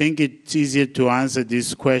 I think it's easier to answer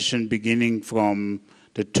this question beginning from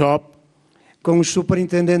the top. Com os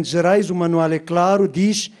superintendentes gerais, o manual é claro,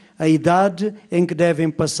 diz a idade em que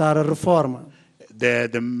devem passar a reforma.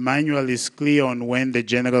 The manual is clear on when the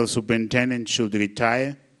general superintendent should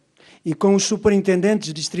retire. E com os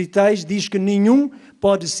superintendentes distritais diz que nenhum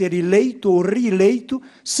pode ser eleito ou reeleito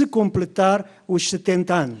se completar os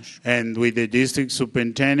 70 anos. And with the district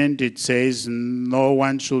superintendent, it says no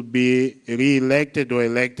one should be re-elected or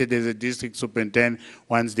elected as a district superintendent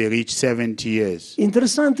once they reach 70 years.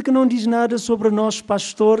 Interessante que não diz nada sobre nós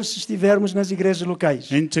pastores se estivermos nas igrejas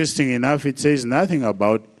locais. Interesting enough, it says nothing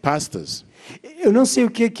about pastors. Eu não sei o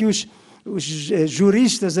que é que os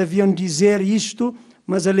juristas haviam de dizer isto,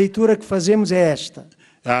 mas a leitura que fazemos é esta.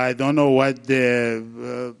 I don't know what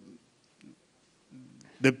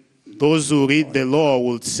those who read the law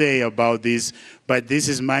will say about this, but this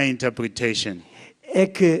is my interpretation. É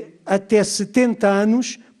que até 70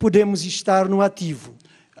 anos podemos estar no ativo.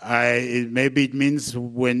 Maybe it means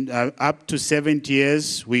when up to 70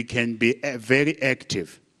 years we can be very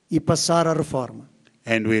active. E passar a reforma.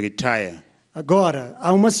 And we retire. Agora,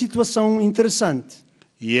 há uma situação interessante.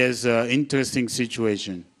 Here's an interesting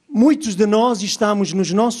situation. Muitos de nós estamos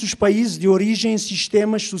nos nossos países de origem em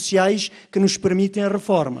sistemas sociais que nos permitem a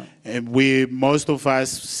reforma. Most of us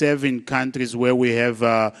serve in countries where we have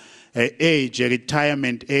a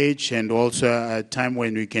retirement age, and also a time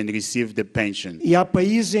when we can receive the pension. E há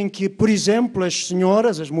países em que, por exemplo, as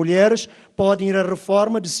senhoras, as mulheres, podem ir à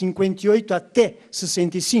reforma de 58 até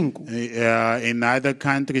 65. In other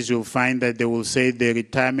countries, you'll find that they will say the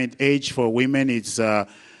retirement age for women is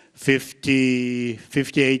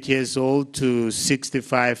 58 years old to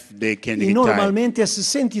 65 they can retire. E normalmente é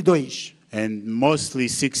 62. And mostly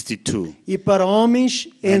 62. E para homens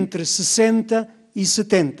entre 60 e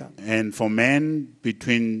 70. And for men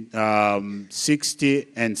between 60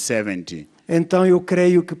 and 70. Então eu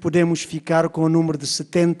creio que podemos ficar com o número de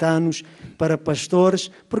 70 anos para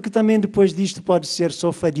pastores, porque também depois disto pode ser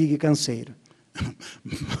só fadiga e canseiro.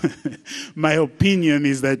 My opinion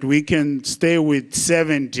is that we can stay with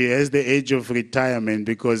 70 as the age of retirement,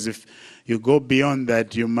 because if you go beyond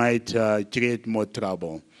that, you might create more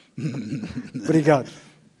trouble. Obrigado.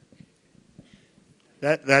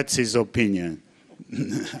 That's his opinion.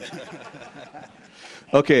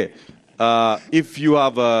 Okay. If you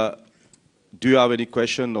have do you have any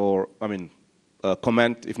question or,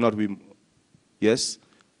 comment? If not, yes?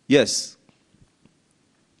 Yes.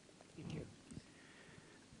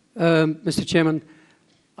 Mr. Chairman,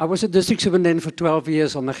 I was a district superintendent for 12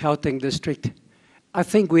 years on the Gauteng district. I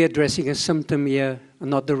think we're addressing a symptom here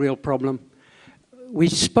and not the real problem. We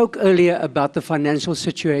spoke earlier about the financial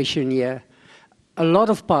situation here. A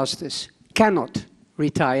lot of pastors cannot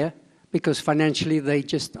retire because financially they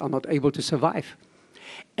just are not able to survive.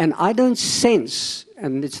 And I don't sense,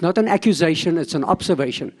 and it's not an accusation, it's an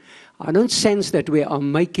observation, I don't sense that we are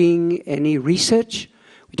making any research.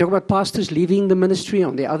 We talk about pastors leaving the ministry.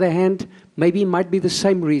 On the other hand, maybe it might be the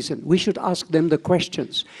same reason. We should ask them the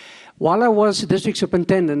questions. While I was district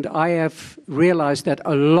superintendent, I have realized that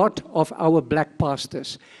a lot of our black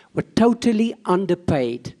pastors were totally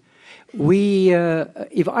underpaid.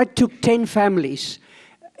 If I took 10 families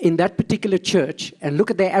in that particular church and look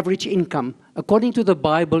at their average income, according to the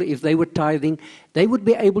Bible, if they were tithing, they would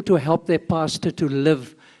be able to help their pastor to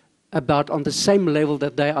live about on the same level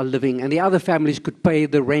that they are living, and the other families could pay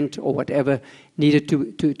the rent or whatever needed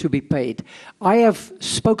to be paid. I have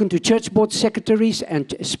spoken to church board secretaries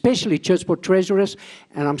and especially church board treasurers,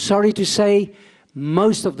 and I'm sorry to say,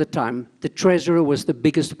 most of the time, the treasurer was the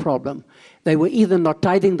biggest problem. They were either not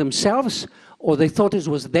tithing themselves, or they thought it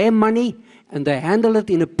was their money, and they handled it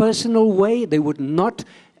in a personal way. They would not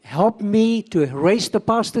help me to raise the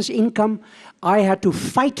pastor's income. I had to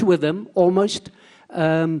fight with them almost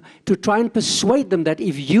to try and persuade them that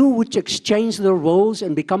if you would exchange the roles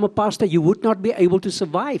and become a pastor, you would not be able to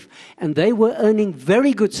survive. And they were earning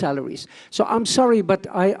very good salaries. So I'm sorry, but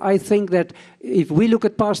I think that if we look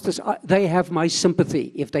at pastors, they have my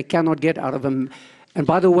sympathy if they cannot get out of them. And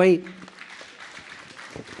by the way,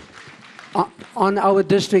 on our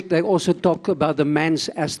district, they also talk about the man's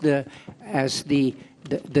as the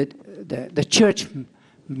church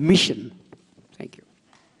mission. Thank you.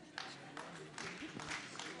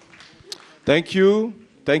 Thank you.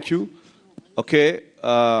 Thank you. Okay,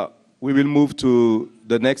 we will move to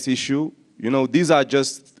the next issue. You know, these are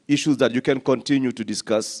just issues that you can continue to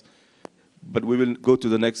discuss, but we will go to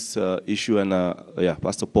the next issue. And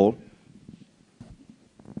Pastor Paul.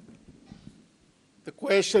 The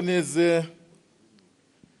question is,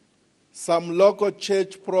 some local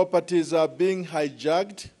church properties are being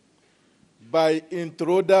hijacked by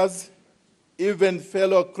intruders, even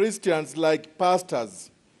fellow Christians like pastors.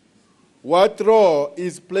 What role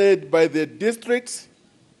is played by the districts,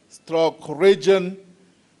 stroke region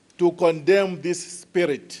to condemn this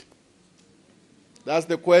spirit? That's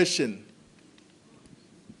the question.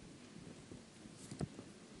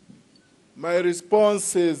 My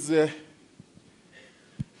response is,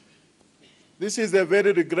 this is a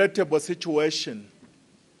very regrettable situation.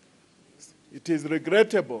 It is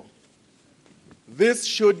regrettable. This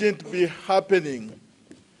shouldn't be happening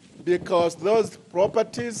because those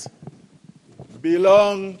properties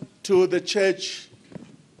belong to the Church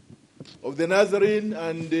of the Nazarene,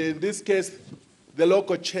 and in this case, the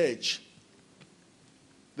local church.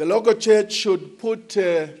 The local church should put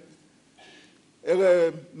a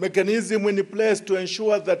mechanism in place to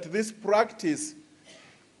ensure that this practice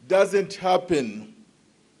doesn't happen.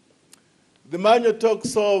 The manual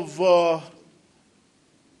talks of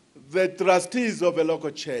the trustees of a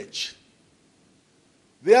local church.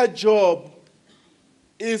 Their job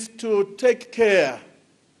is to take care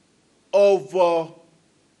of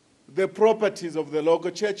the properties of the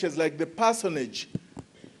local churches, like the parsonage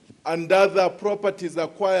and other properties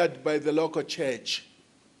acquired by the local church.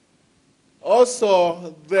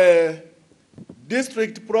 Also, the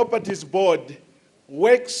District Properties Board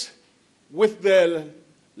works with the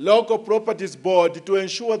local properties board to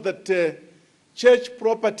ensure that church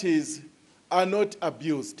properties are not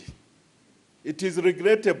abused. It is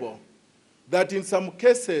regrettable that in some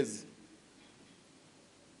cases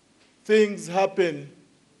things happen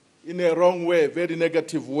in a wrong way, very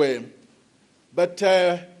negative way. But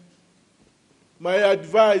my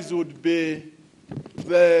advice would be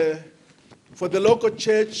for the local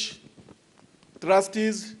church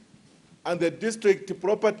trustees and the district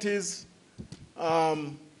properties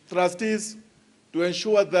trustees to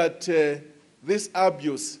ensure that this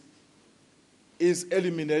abuse is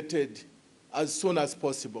eliminated as soon as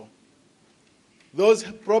possible. Those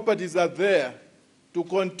properties are there to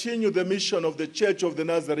continue the mission of the Church of the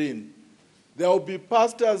Nazarene. There will be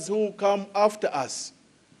pastors who come after us.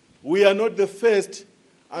 We are not the first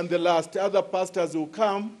and the last. Other pastors will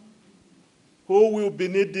come who will be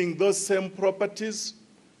needing those same properties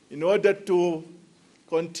in order to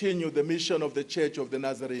continue the mission of the Church of the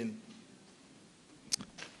Nazarene.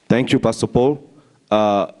 Thank you, Pastor Paul.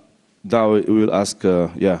 Now we will ask,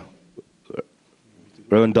 Reverend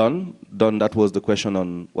Don. Don, that was the question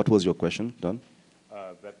on, what was your question, Don?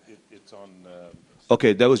 It's on...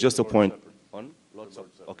 okay, that was just a point. On Lord's Supper.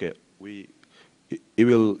 Okay, he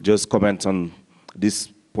will just comment on this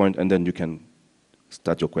point and then you can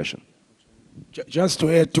start your question. Just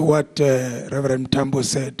to add to what Reverend Tambo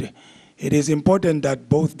said, it is important that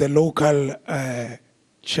both the local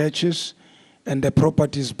churches and the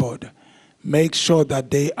properties board make sure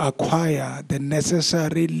that they acquire the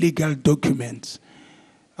necessary legal documents,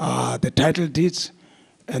 the title deeds,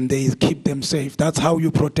 and they keep them safe. That's how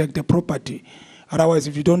you protect the property. Otherwise,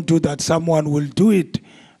 if you don't do that, someone will do it,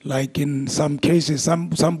 like in some cases,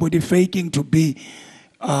 somebody faking to be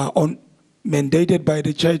mandated by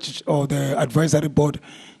the church or the advisory board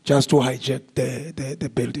just to hijack the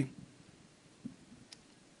building.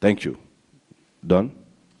 Thank you. Don?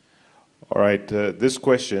 All right, this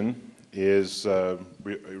question is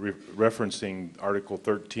referencing Article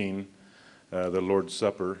 13, the Lord's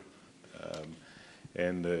Supper,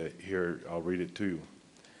 and here I'll read it to you.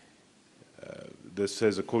 This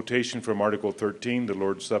says a quotation from Article 13, the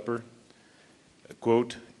Lord's Supper,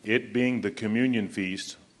 quote, "It being the communion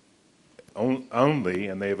feast, only,"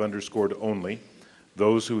 and they have underscored only,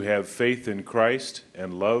 "those who have faith in Christ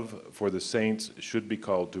and love for the saints should be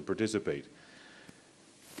called to participate."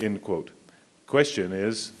 End quote. Question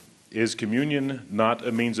is communion not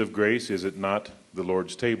a means of grace? Is it not the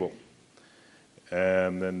Lord's table?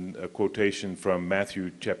 And then a quotation from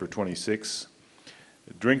Matthew chapter 26.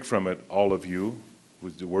 "Drink from it, all of you,"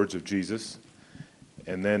 with the words of Jesus.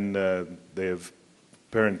 And then they have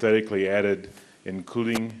parenthetically added,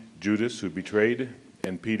 including Judas, who betrayed,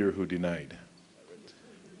 and Peter, who denied.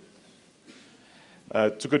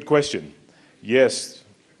 It's a good question. Yes,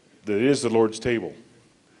 it is the Lord's table.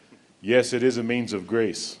 Yes, it is a means of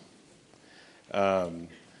grace. It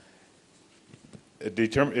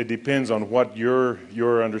depends on what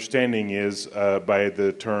your understanding is by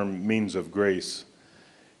the term means of grace.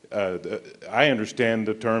 I understand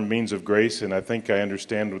the term means of grace, and I think I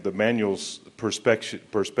understand what the manual's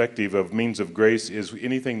perspective of means of grace is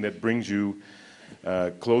anything that brings you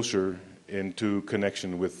closer into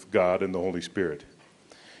connection with God and the Holy Spirit.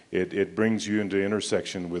 It brings you into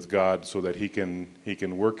intersection with God so that He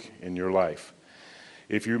can work in your life.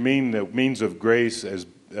 If you mean the means of grace as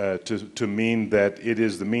to mean that it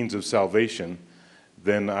is the means of salvation,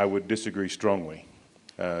 then I would disagree strongly,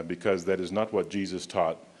 because that is not what Jesus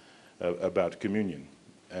taught about communion.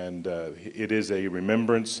 and it is a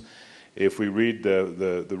remembrance. If we read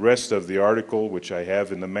the rest of the article, which I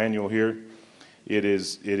have in the manual here, it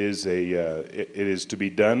is to be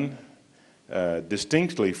done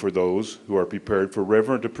distinctly for those who are prepared for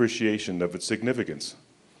reverent appreciation of its significance.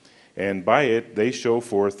 And by it they show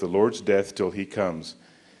forth the Lord's death till he comes.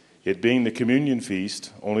 It being the communion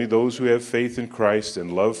feast, only those who have faith in Christ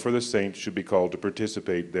and love for the saints should be called to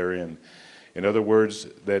participate therein. In other words,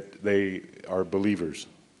 that they are believers.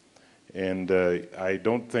 And I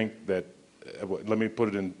don't think that, let me put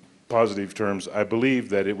it in positive terms, I believe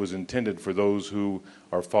that it was intended for those who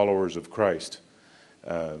are followers of Christ,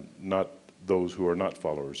 not those who are not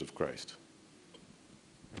followers of Christ.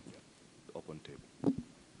 Open table.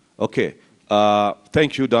 Okay.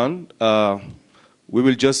 Thank you, Don.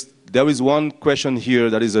 There is one question here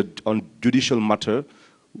that is on judicial matter.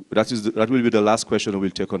 That will be the last question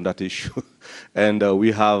we'll take on that issue. And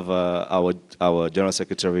we have our General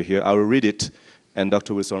Secretary here. I will read it, and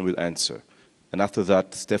Dr. Wilson will answer. And after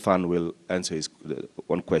that, Stefan will answer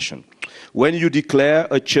one question. When you declare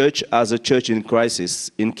a church as a church in crisis,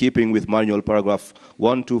 in keeping with manual paragraph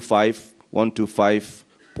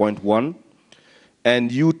 125.1,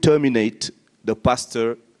 and you terminate the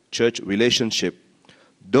pastor-church relationship,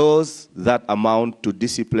 does that amount to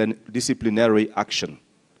disciplinary action?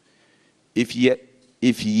 If yes,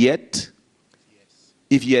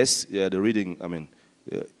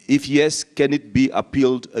 can it be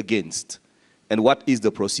appealed against? And what is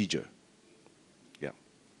the procedure? Yeah.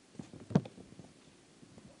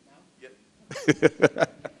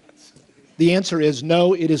 The answer is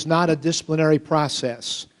no, it is not a disciplinary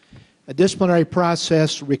process. A disciplinary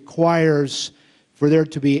process requires for there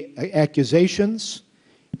to be accusations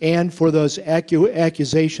and for those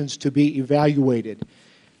accusations to be evaluated.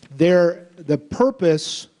 The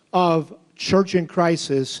purpose of church in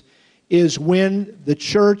crisis is when the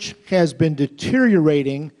church has been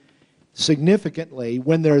deteriorating significantly,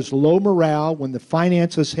 when there's low morale, when the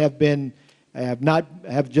finances have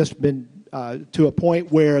just been to a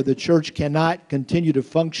point where the church cannot continue to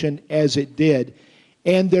function as it did,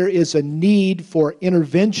 and there is a need for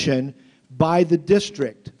intervention by the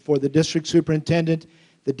district, for the district superintendent,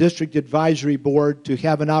 the district advisory board to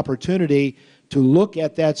have an opportunity to look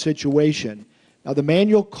at that situation. Now, the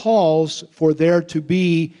manual calls for there to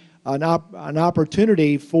be an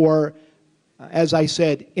opportunity for, as I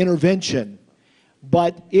said, intervention.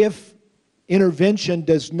 But if intervention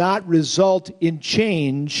does not result in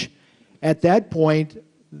change, at that point,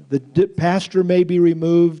 the pastor may be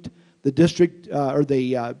removed, the district or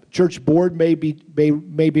the church board may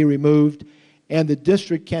be removed, and the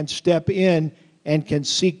district can step in and can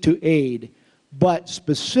seek to aid. But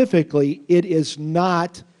specifically, it is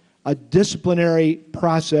not a disciplinary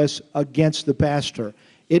process against the pastor.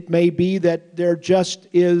 It may be that there just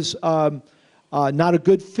is not a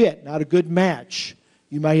good fit, not a good match.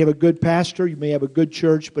 You may have a good pastor, you may have a good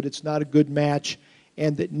church, but it's not a good match,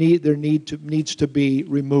 and that needs to be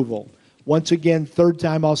removal. Once again, third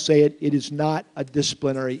time I'll say it, it is not a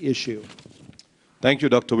disciplinary issue. Thank you,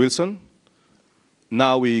 Dr. Wilson.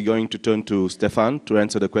 Now we're going to turn to Stefan to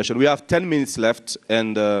answer the question. We have 10 minutes left,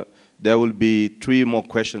 and there will be 3 more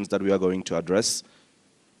questions that we are going to address.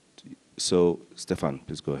 So, Stefan,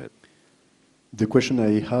 please go ahead. The question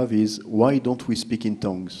I have is, why don't we speak in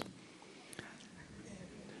tongues?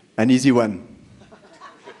 An easy one.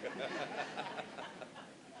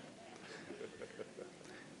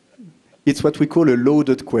 It's what we call a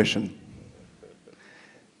loaded question.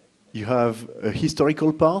 You have a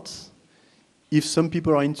historical part. If some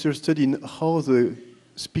people are interested in how the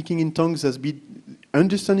speaking in tongues has been,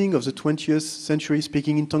 understanding of the 20th century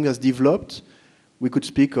speaking in tongues has developed, we could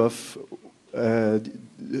speak of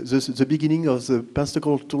the beginning of the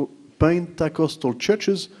Pentecostal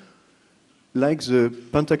churches, like the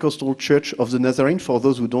Pentecostal Church of the Nazarene. For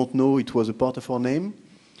those who don't know, it was a part of our name.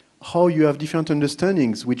 How you have different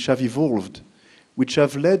understandings which have evolved, which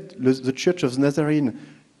have led the Church of the Nazarene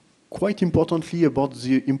quite importantly about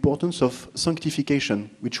the importance of sanctification,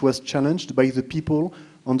 which was challenged by the people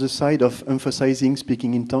on the side of emphasizing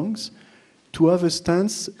speaking in tongues, to have a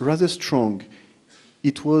stance rather strong.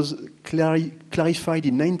 It was clarified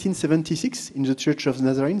in 1976 in the Church of the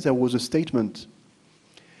Nazarene. There was a statement.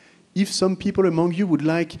 If some people among you would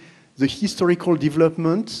like the historical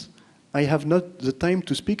development, I have not the time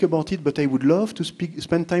to speak about it, but I would love to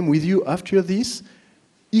spend time with you after this,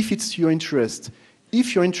 if it's your interest.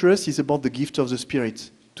 If your interest is about the gift of the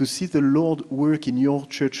Spirit, to see the Lord work in your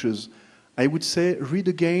churches, I would say read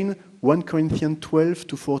again 1 Corinthians 12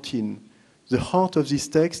 to 14. The heart of this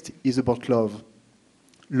text is about love.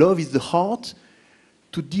 Love is the heart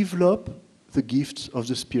to develop the gift of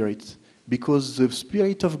the Spirit, because the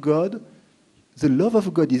Spirit of God, the love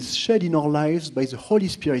of God is shed in our lives by the Holy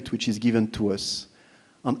Spirit which is given to us.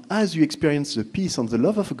 And as you experience the peace and the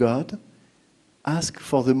love of God, ask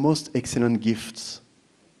for the most excellent gifts.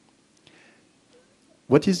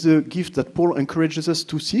 What is the gift that Paul encourages us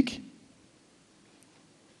to seek?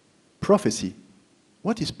 Prophecy.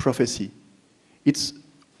 What is prophecy? It's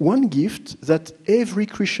one gift that every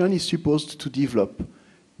Christian is supposed to develop.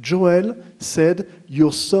 Joel said,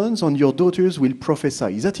 your sons and your daughters will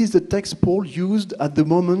prophesy. That is the text Paul used at the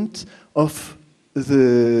moment of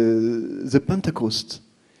the Pentecost.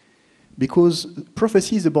 Because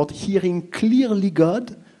prophecy is about hearing clearly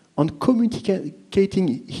God and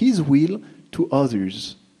communicating His will to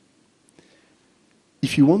others.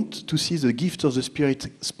 If you want to see the gift of the Spirit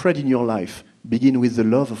spread in your life, begin with the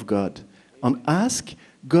love of God and ask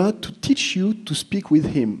God to teach you to speak with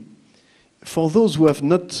Him. For those who have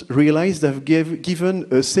not realized, I've given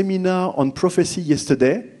a seminar on prophecy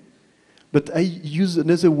yesterday, but I use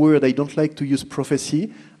another word. I don't like to use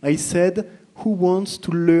prophecy. I said, who wants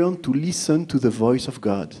to learn to listen to the voice of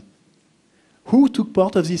God? Who took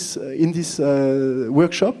part of this in this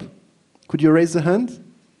workshop? Could you raise the hand?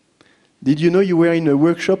 Did you know you were in a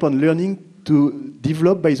workshop on learning to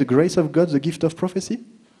develop, by the grace of God, the gift of prophecy?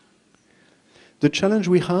 The challenge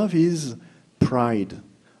we have is pride.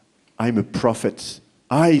 I'm a prophet.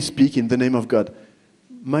 I speak in the name of God.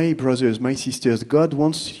 My brothers, my sisters, God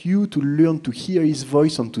wants you to learn to hear His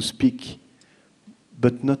voice and to speak,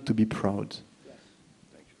 but not to be proud.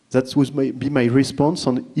 That would be my response.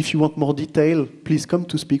 And if you want more detail, please come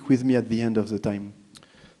to speak with me at the end of the time.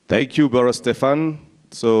 Thank you, Brother Stefan.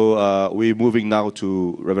 So we're moving now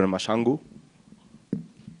to Reverend Mashangu.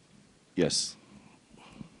 Yes.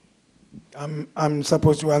 I'm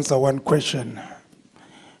supposed to answer one question,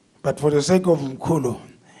 but for the sake of Mkulu,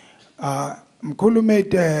 Mkulu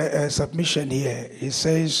made a submission here. He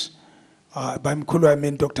says, by Mkulu I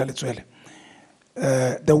mean Dr. Letswele,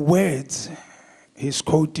 the words he's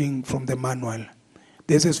quoting from the manual.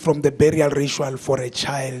 This is from the burial ritual for a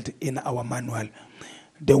child in our manual.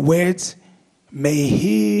 The words, may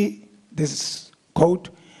he, this quote,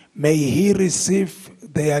 may he receive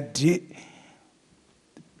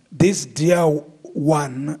this dear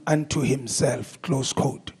one unto himself, close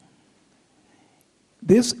quote.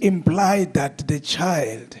 This implied that the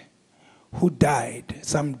child who died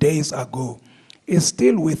some days ago is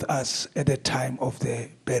still with us at the time of the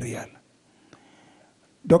burial.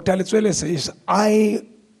 Dr. Letswele says, I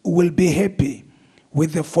will be happy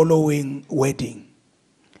with the following wording.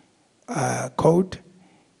 Quote,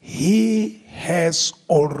 he has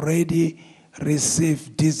already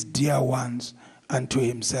received these dear ones unto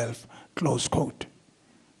himself, close quote.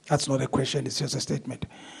 That's not a question, it's just a statement.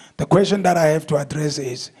 The question that I have to address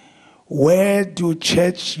is, where do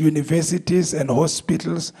church, universities, and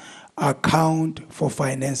hospitals account for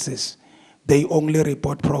finances? They only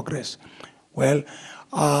report progress. Well,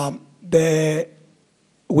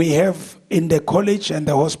 we have in the college and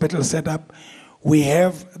the hospital setup, we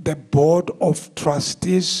have the board of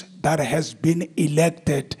trustees that has been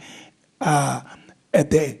elected at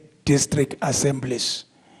the district assemblies.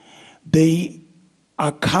 They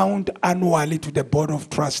account annually to the board of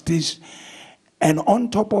trustees, and on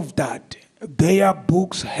top of that, their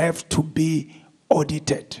books have to be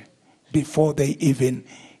audited before they even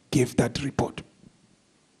give that report.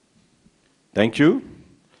 Thank you.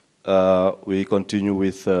 We continue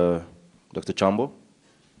with Dr. Chambo.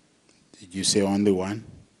 Did you say only one?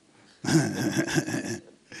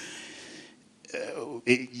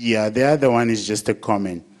 Yeah, the other one is just a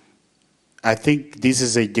comment. I think this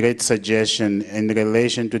is a great suggestion in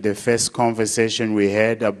relation to the first conversation we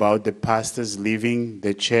had about the pastors leaving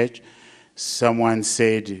the church. Someone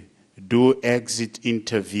said, do exit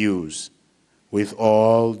interviews with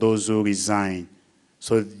all those who resign,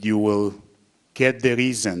 so that you will get the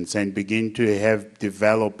reasons and begin to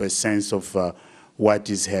develop a sense of what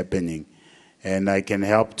is happening. And I can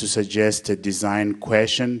help to suggest a design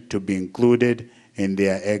question to be included in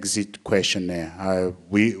their exit questionnaire.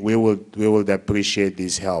 We would appreciate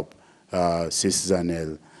this help, Sis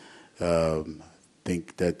Zanel. I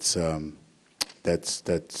think that's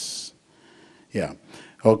yeah.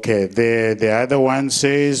 Okay, the other one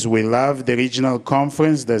says, we love the regional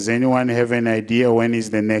conference. Does anyone have an idea when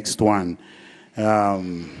is the next one?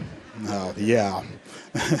 Yeah.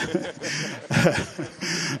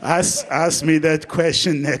 Ask me that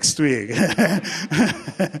question next week.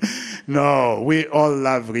 No, we all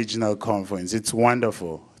love regional conference. It's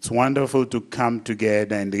wonderful. It's wonderful to come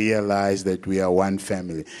together and realize that we are one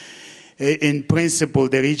family. in principle,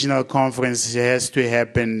 the regional conference has to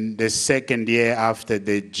happen the second year after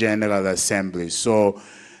the General Assembly. So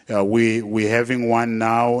we're having one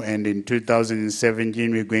now, and in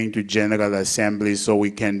 2017 we're going to General Assembly, so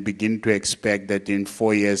we can begin to expect that in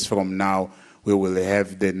 4 years from now we will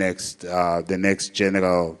have the next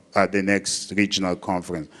regional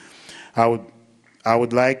conference. I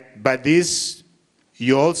would like, but this,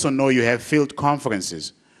 you also know you have field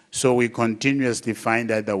conferences, so we continuously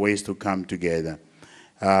find other ways to come together.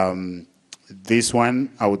 This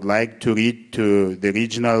one I would like to read to the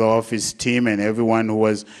regional office team and everyone who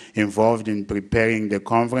was involved in preparing the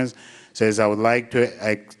conference. It says, I would like to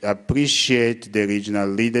appreciate the regional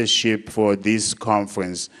leadership for this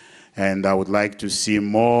conference, and I would like to see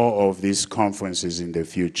more of these conferences in the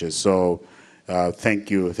future. So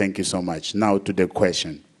thank you so much. Now to the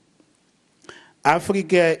question.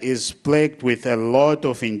 Africa is plagued with a lot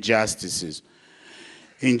of injustices.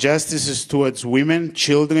 Injustices towards women,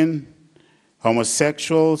 children,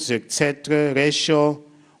 homosexuals, etc., racial.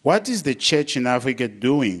 What is the church in Africa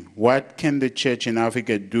doing? What can the church in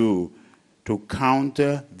Africa do to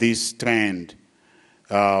counter this trend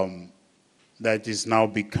that is now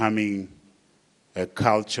becoming a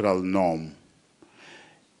cultural norm?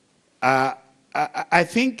 I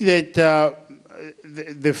think that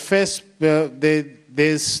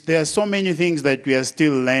there are so many things that we are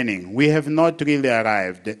still learning. We have not really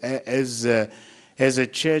arrived. As a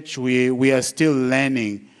church, we are still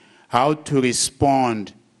learning how to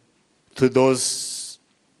respond to those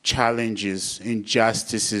challenges,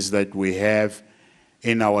 injustices that we have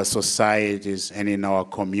in our societies and in our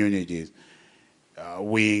communities.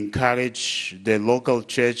 We encourage the local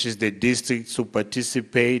churches, the districts to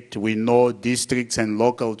participate. We know districts and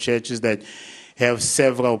local churches that have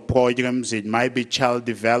several programs. It might be child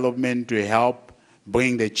development to help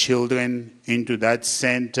bring the children into that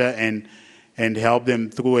center and help them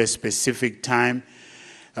through a specific time.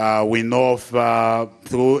 We know of,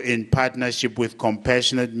 through in partnership with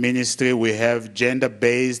Compassionate Ministry, we have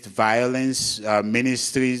gender-based violence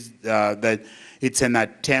ministries that it's an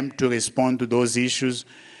attempt to respond to those issues.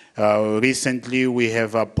 Recently, we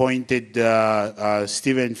have appointed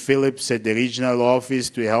Stephen Phillips at the regional office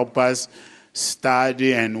to help us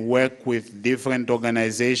study and work with different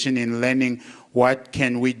organizations in learning what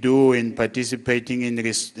can we do in participating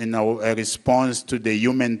in our response to the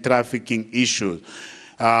human trafficking issues.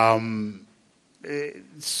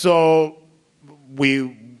 So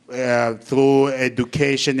we, through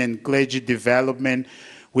education and clergy development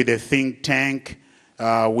with a think tank,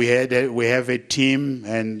 we have a team,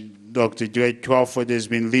 and Dr. Dwight Crawford has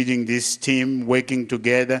been leading this team, working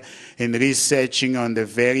together in researching on the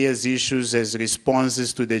various issues as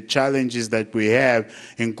responses to the challenges that we have,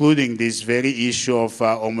 including this very issue of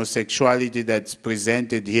homosexuality that's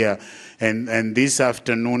presented here. And this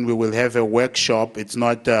afternoon we will have a workshop. It's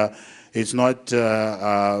not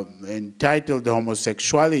entitled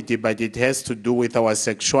homosexuality, but it has to do with our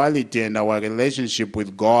sexuality and our relationship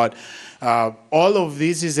with God. All of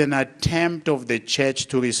this is an attempt of the church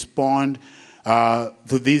to respond to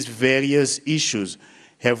these various issues.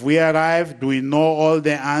 Have we arrived? Do we know all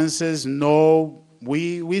the answers? No.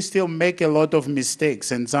 We still make a lot of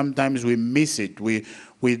mistakes, and sometimes we miss it. We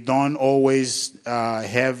don't always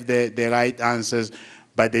have the right answers.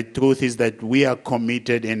 But the truth is that we are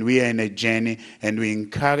committed and we are in a journey, and we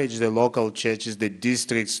encourage the local churches, the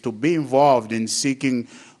districts, to be involved in seeking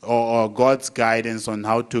or God's guidance on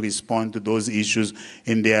how to respond to those issues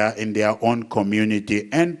in their own community,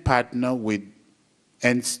 and partner with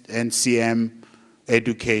NCM,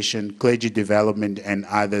 education, clergy development, and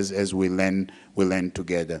others as we learn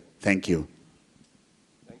together. Thank you.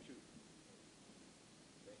 Thank you.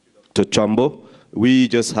 Dr. Chambo, we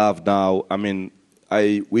just have now,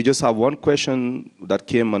 we just have one question that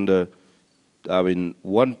came under,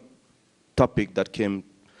 one topic that came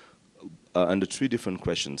under 3 different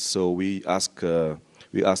questions. So we asked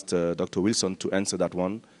Dr. Wilson to answer that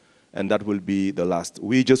one, and that will be the last.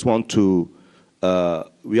 We just want to,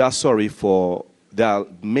 we are sorry for, there are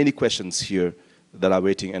many questions here that are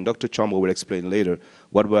waiting, and Dr. Chambo will explain later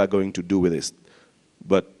what we are going to do with this.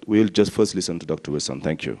 But we'll just first listen to Dr. Wilson.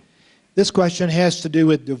 Thank you. This question has to do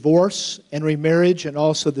with divorce and remarriage, and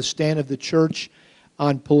also the stand of the church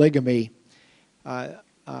on polygamy.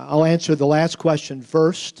 I'll answer the last question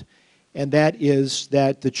first, and that is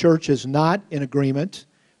that the church is not in agreement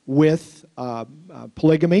with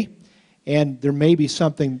polygamy, and there may be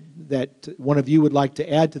something that one of you would like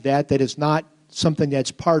to add to that is not something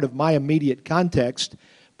that's part of my immediate context,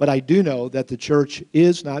 but I do know that the church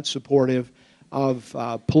is not supportive of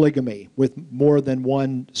polygamy with more than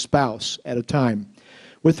one spouse at a time.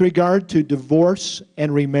 With regard to divorce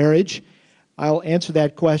and remarriage, I'll answer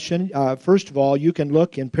that question. First of all, you can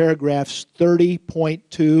look in paragraphs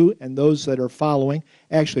 30.2 and those that are following,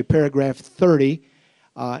 actually paragraph 30,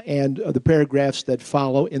 and the paragraphs that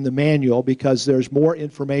follow in the manual, because there's more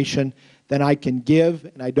information than I can give,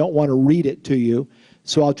 and I don't want to read it to you.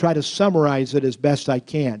 So I'll try to summarize it as best I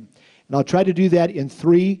can. And I'll try to do that in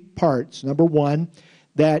 3 parts. Number one,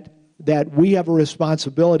 that we have a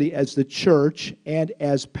responsibility as the church and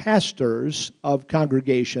as pastors of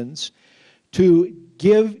congregations to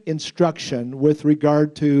give instruction with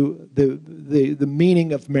regard to the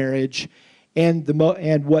meaning of marriage and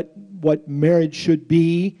what marriage should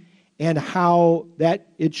be and how that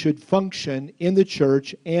it should function in the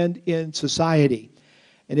church and in society.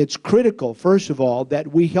 And it's critical, first of all, that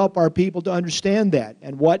we help our people to understand that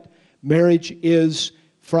and what marriage is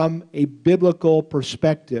from a biblical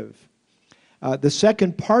perspective. The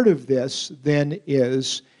second part of this, then,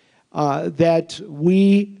 is that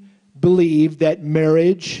we believe that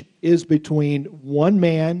marriage is between one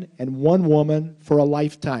man and one woman for a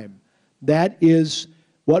lifetime. That is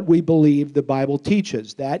what we believe the Bible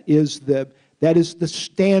teaches. That is the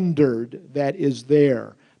standard that is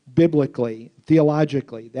there biblically,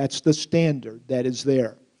 theologically. That's the standard that is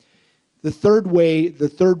there. The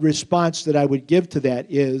third response that I would give to that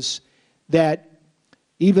is that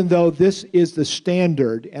even though this is the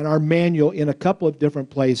standard, and our manual in a couple of different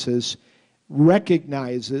places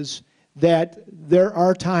recognizes that there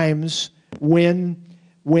are times when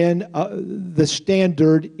the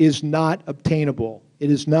standard is not obtainable.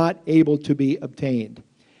 It is not able to be obtained.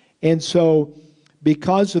 And so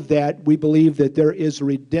because of that, we believe that there is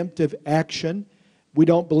redemptive action. We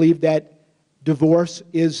don't believe that divorce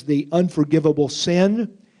is the unforgivable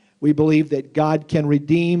sin. We believe that God can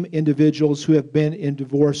redeem individuals who have been in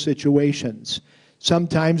divorce situations.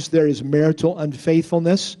 Sometimes there is marital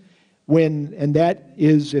unfaithfulness, and that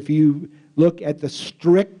is, if you look at the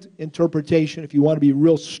strict interpretation, if you want to be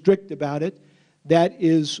real strict about it, that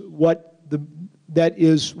is what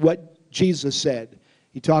Jesus said.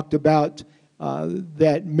 He talked about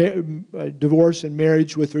divorce and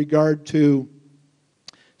marriage with regard to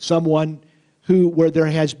someone where there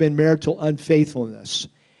has been marital unfaithfulness.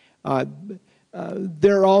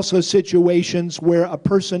 There are also situations where a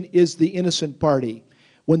person is the innocent party,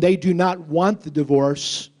 when they do not want the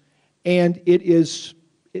divorce and it is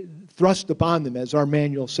thrust upon them, as our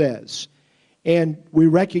manual says. And we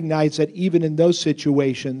recognize that even in those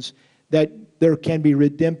situations that there can be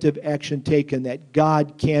redemptive action taken, that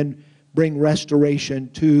God can bring restoration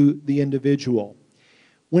to the individual.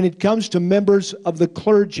 When it comes to members of the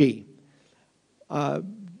clergy,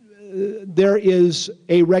 there is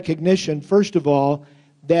a recognition, first of all,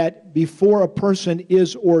 that before a person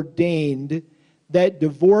is ordained, that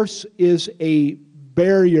divorce is a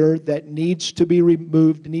barrier that needs to be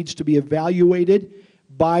removed, needs to be evaluated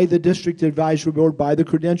by the District Advisory Board, by the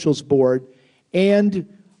Credentials Board, and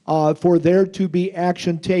for there to be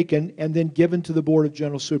action taken and then given to the Board of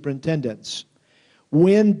General Superintendents.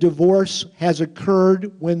 When divorce has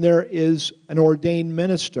occurred, when there is an ordained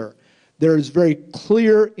minister, there is very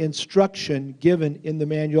clear instruction given in the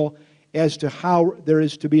manual as to how there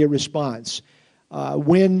is to be a response.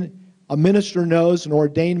 When a minister knows, an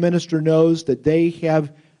ordained minister knows that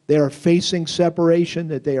they are facing separation,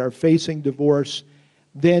 that they are facing divorce,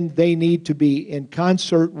 then they need to be in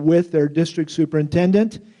concert with their district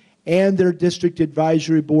superintendent and their district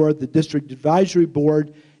advisory board. The district advisory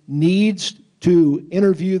board needs to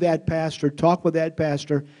interview that pastor, talk with that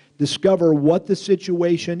pastor, discover what the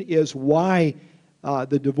situation is, why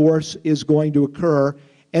the divorce is going to occur,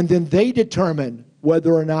 and then they determine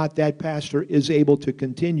whether or not that pastor is able to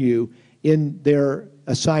continue in their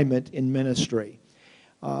assignment in ministry.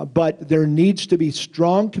 But there needs to be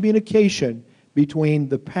strong communication between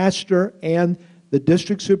the pastor and the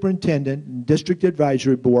district superintendent and district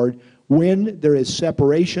advisory board when there is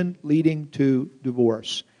separation leading to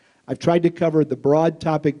divorce. I've tried to cover the broad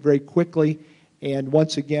topic very quickly, and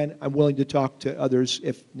once again, I'm willing to talk to others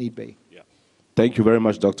if need be. Thank you very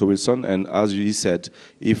much, Dr. Wilson. And as you said,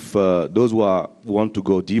 if those who want to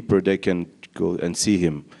go deeper, they can go and see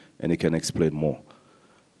him, and he can explain more.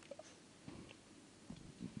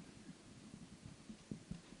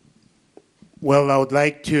 Well, I would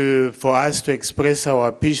like for us to express our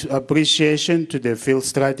appreciation to the Field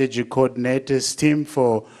Strategy Coordinators team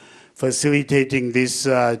for facilitating this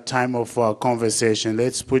time of conversation.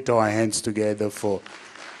 Let's put our hands together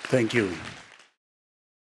thank you.